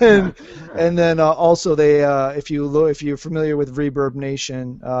then, and then also they, if you're familiar with Reverb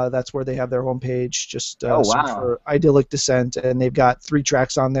Nation, that's where they have their homepage. Just Oh, search wow. for Idyllic Descent, and they've got 3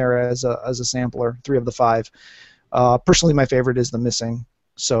 tracks on there as a sampler, 3 of the 5. Personally, my favorite is The Missing.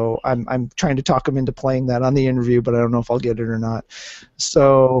 So I'm trying to talk them into playing that on the interview, but I don't know if I'll get it or not.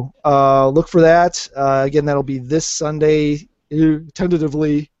 So look for that. Again, that'll be this Sunday,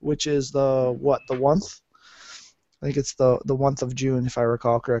 tentatively, which is the 1st? I think it's the 1st of June, if I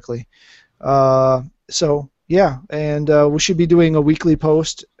recall correctly. So yeah, and we should be doing a weekly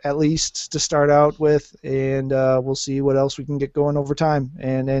post at least to start out with, and we'll see what else we can get going over time.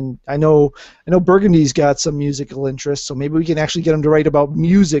 And I know Burgundy's got some musical interest, so maybe we can actually get him to write about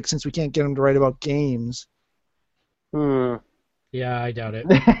music since we can't get him to write about games. Yeah, I doubt it.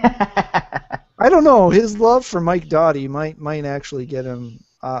 I don't know. His love for Mike Doughty might actually get him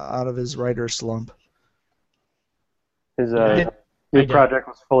out of his writer's slump. His new project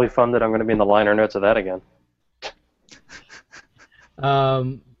was fully funded. I'm going to be in the liner notes of that again.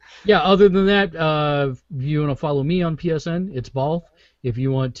 Yeah, other than that, if you want to follow me on PSN, it's Balth. If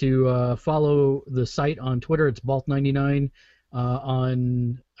you want to follow the site on Twitter, it's Balth99.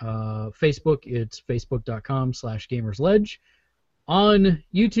 On Facebook, it's facebook.com/gamersledge. On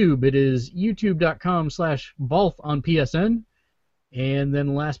YouTube, it is youtube.com/Balth on PSN. And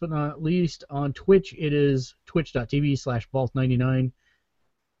then last but not least, on Twitch, it is twitch.tv/Balth99.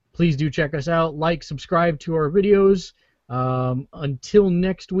 Please do check us out. Like, subscribe to our videos. Until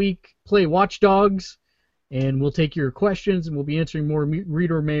next week, play Watch Dogs, and we'll take your questions, and we'll be answering more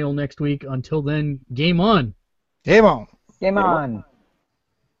reader mail next week. Until then, game on. Game on. Game on.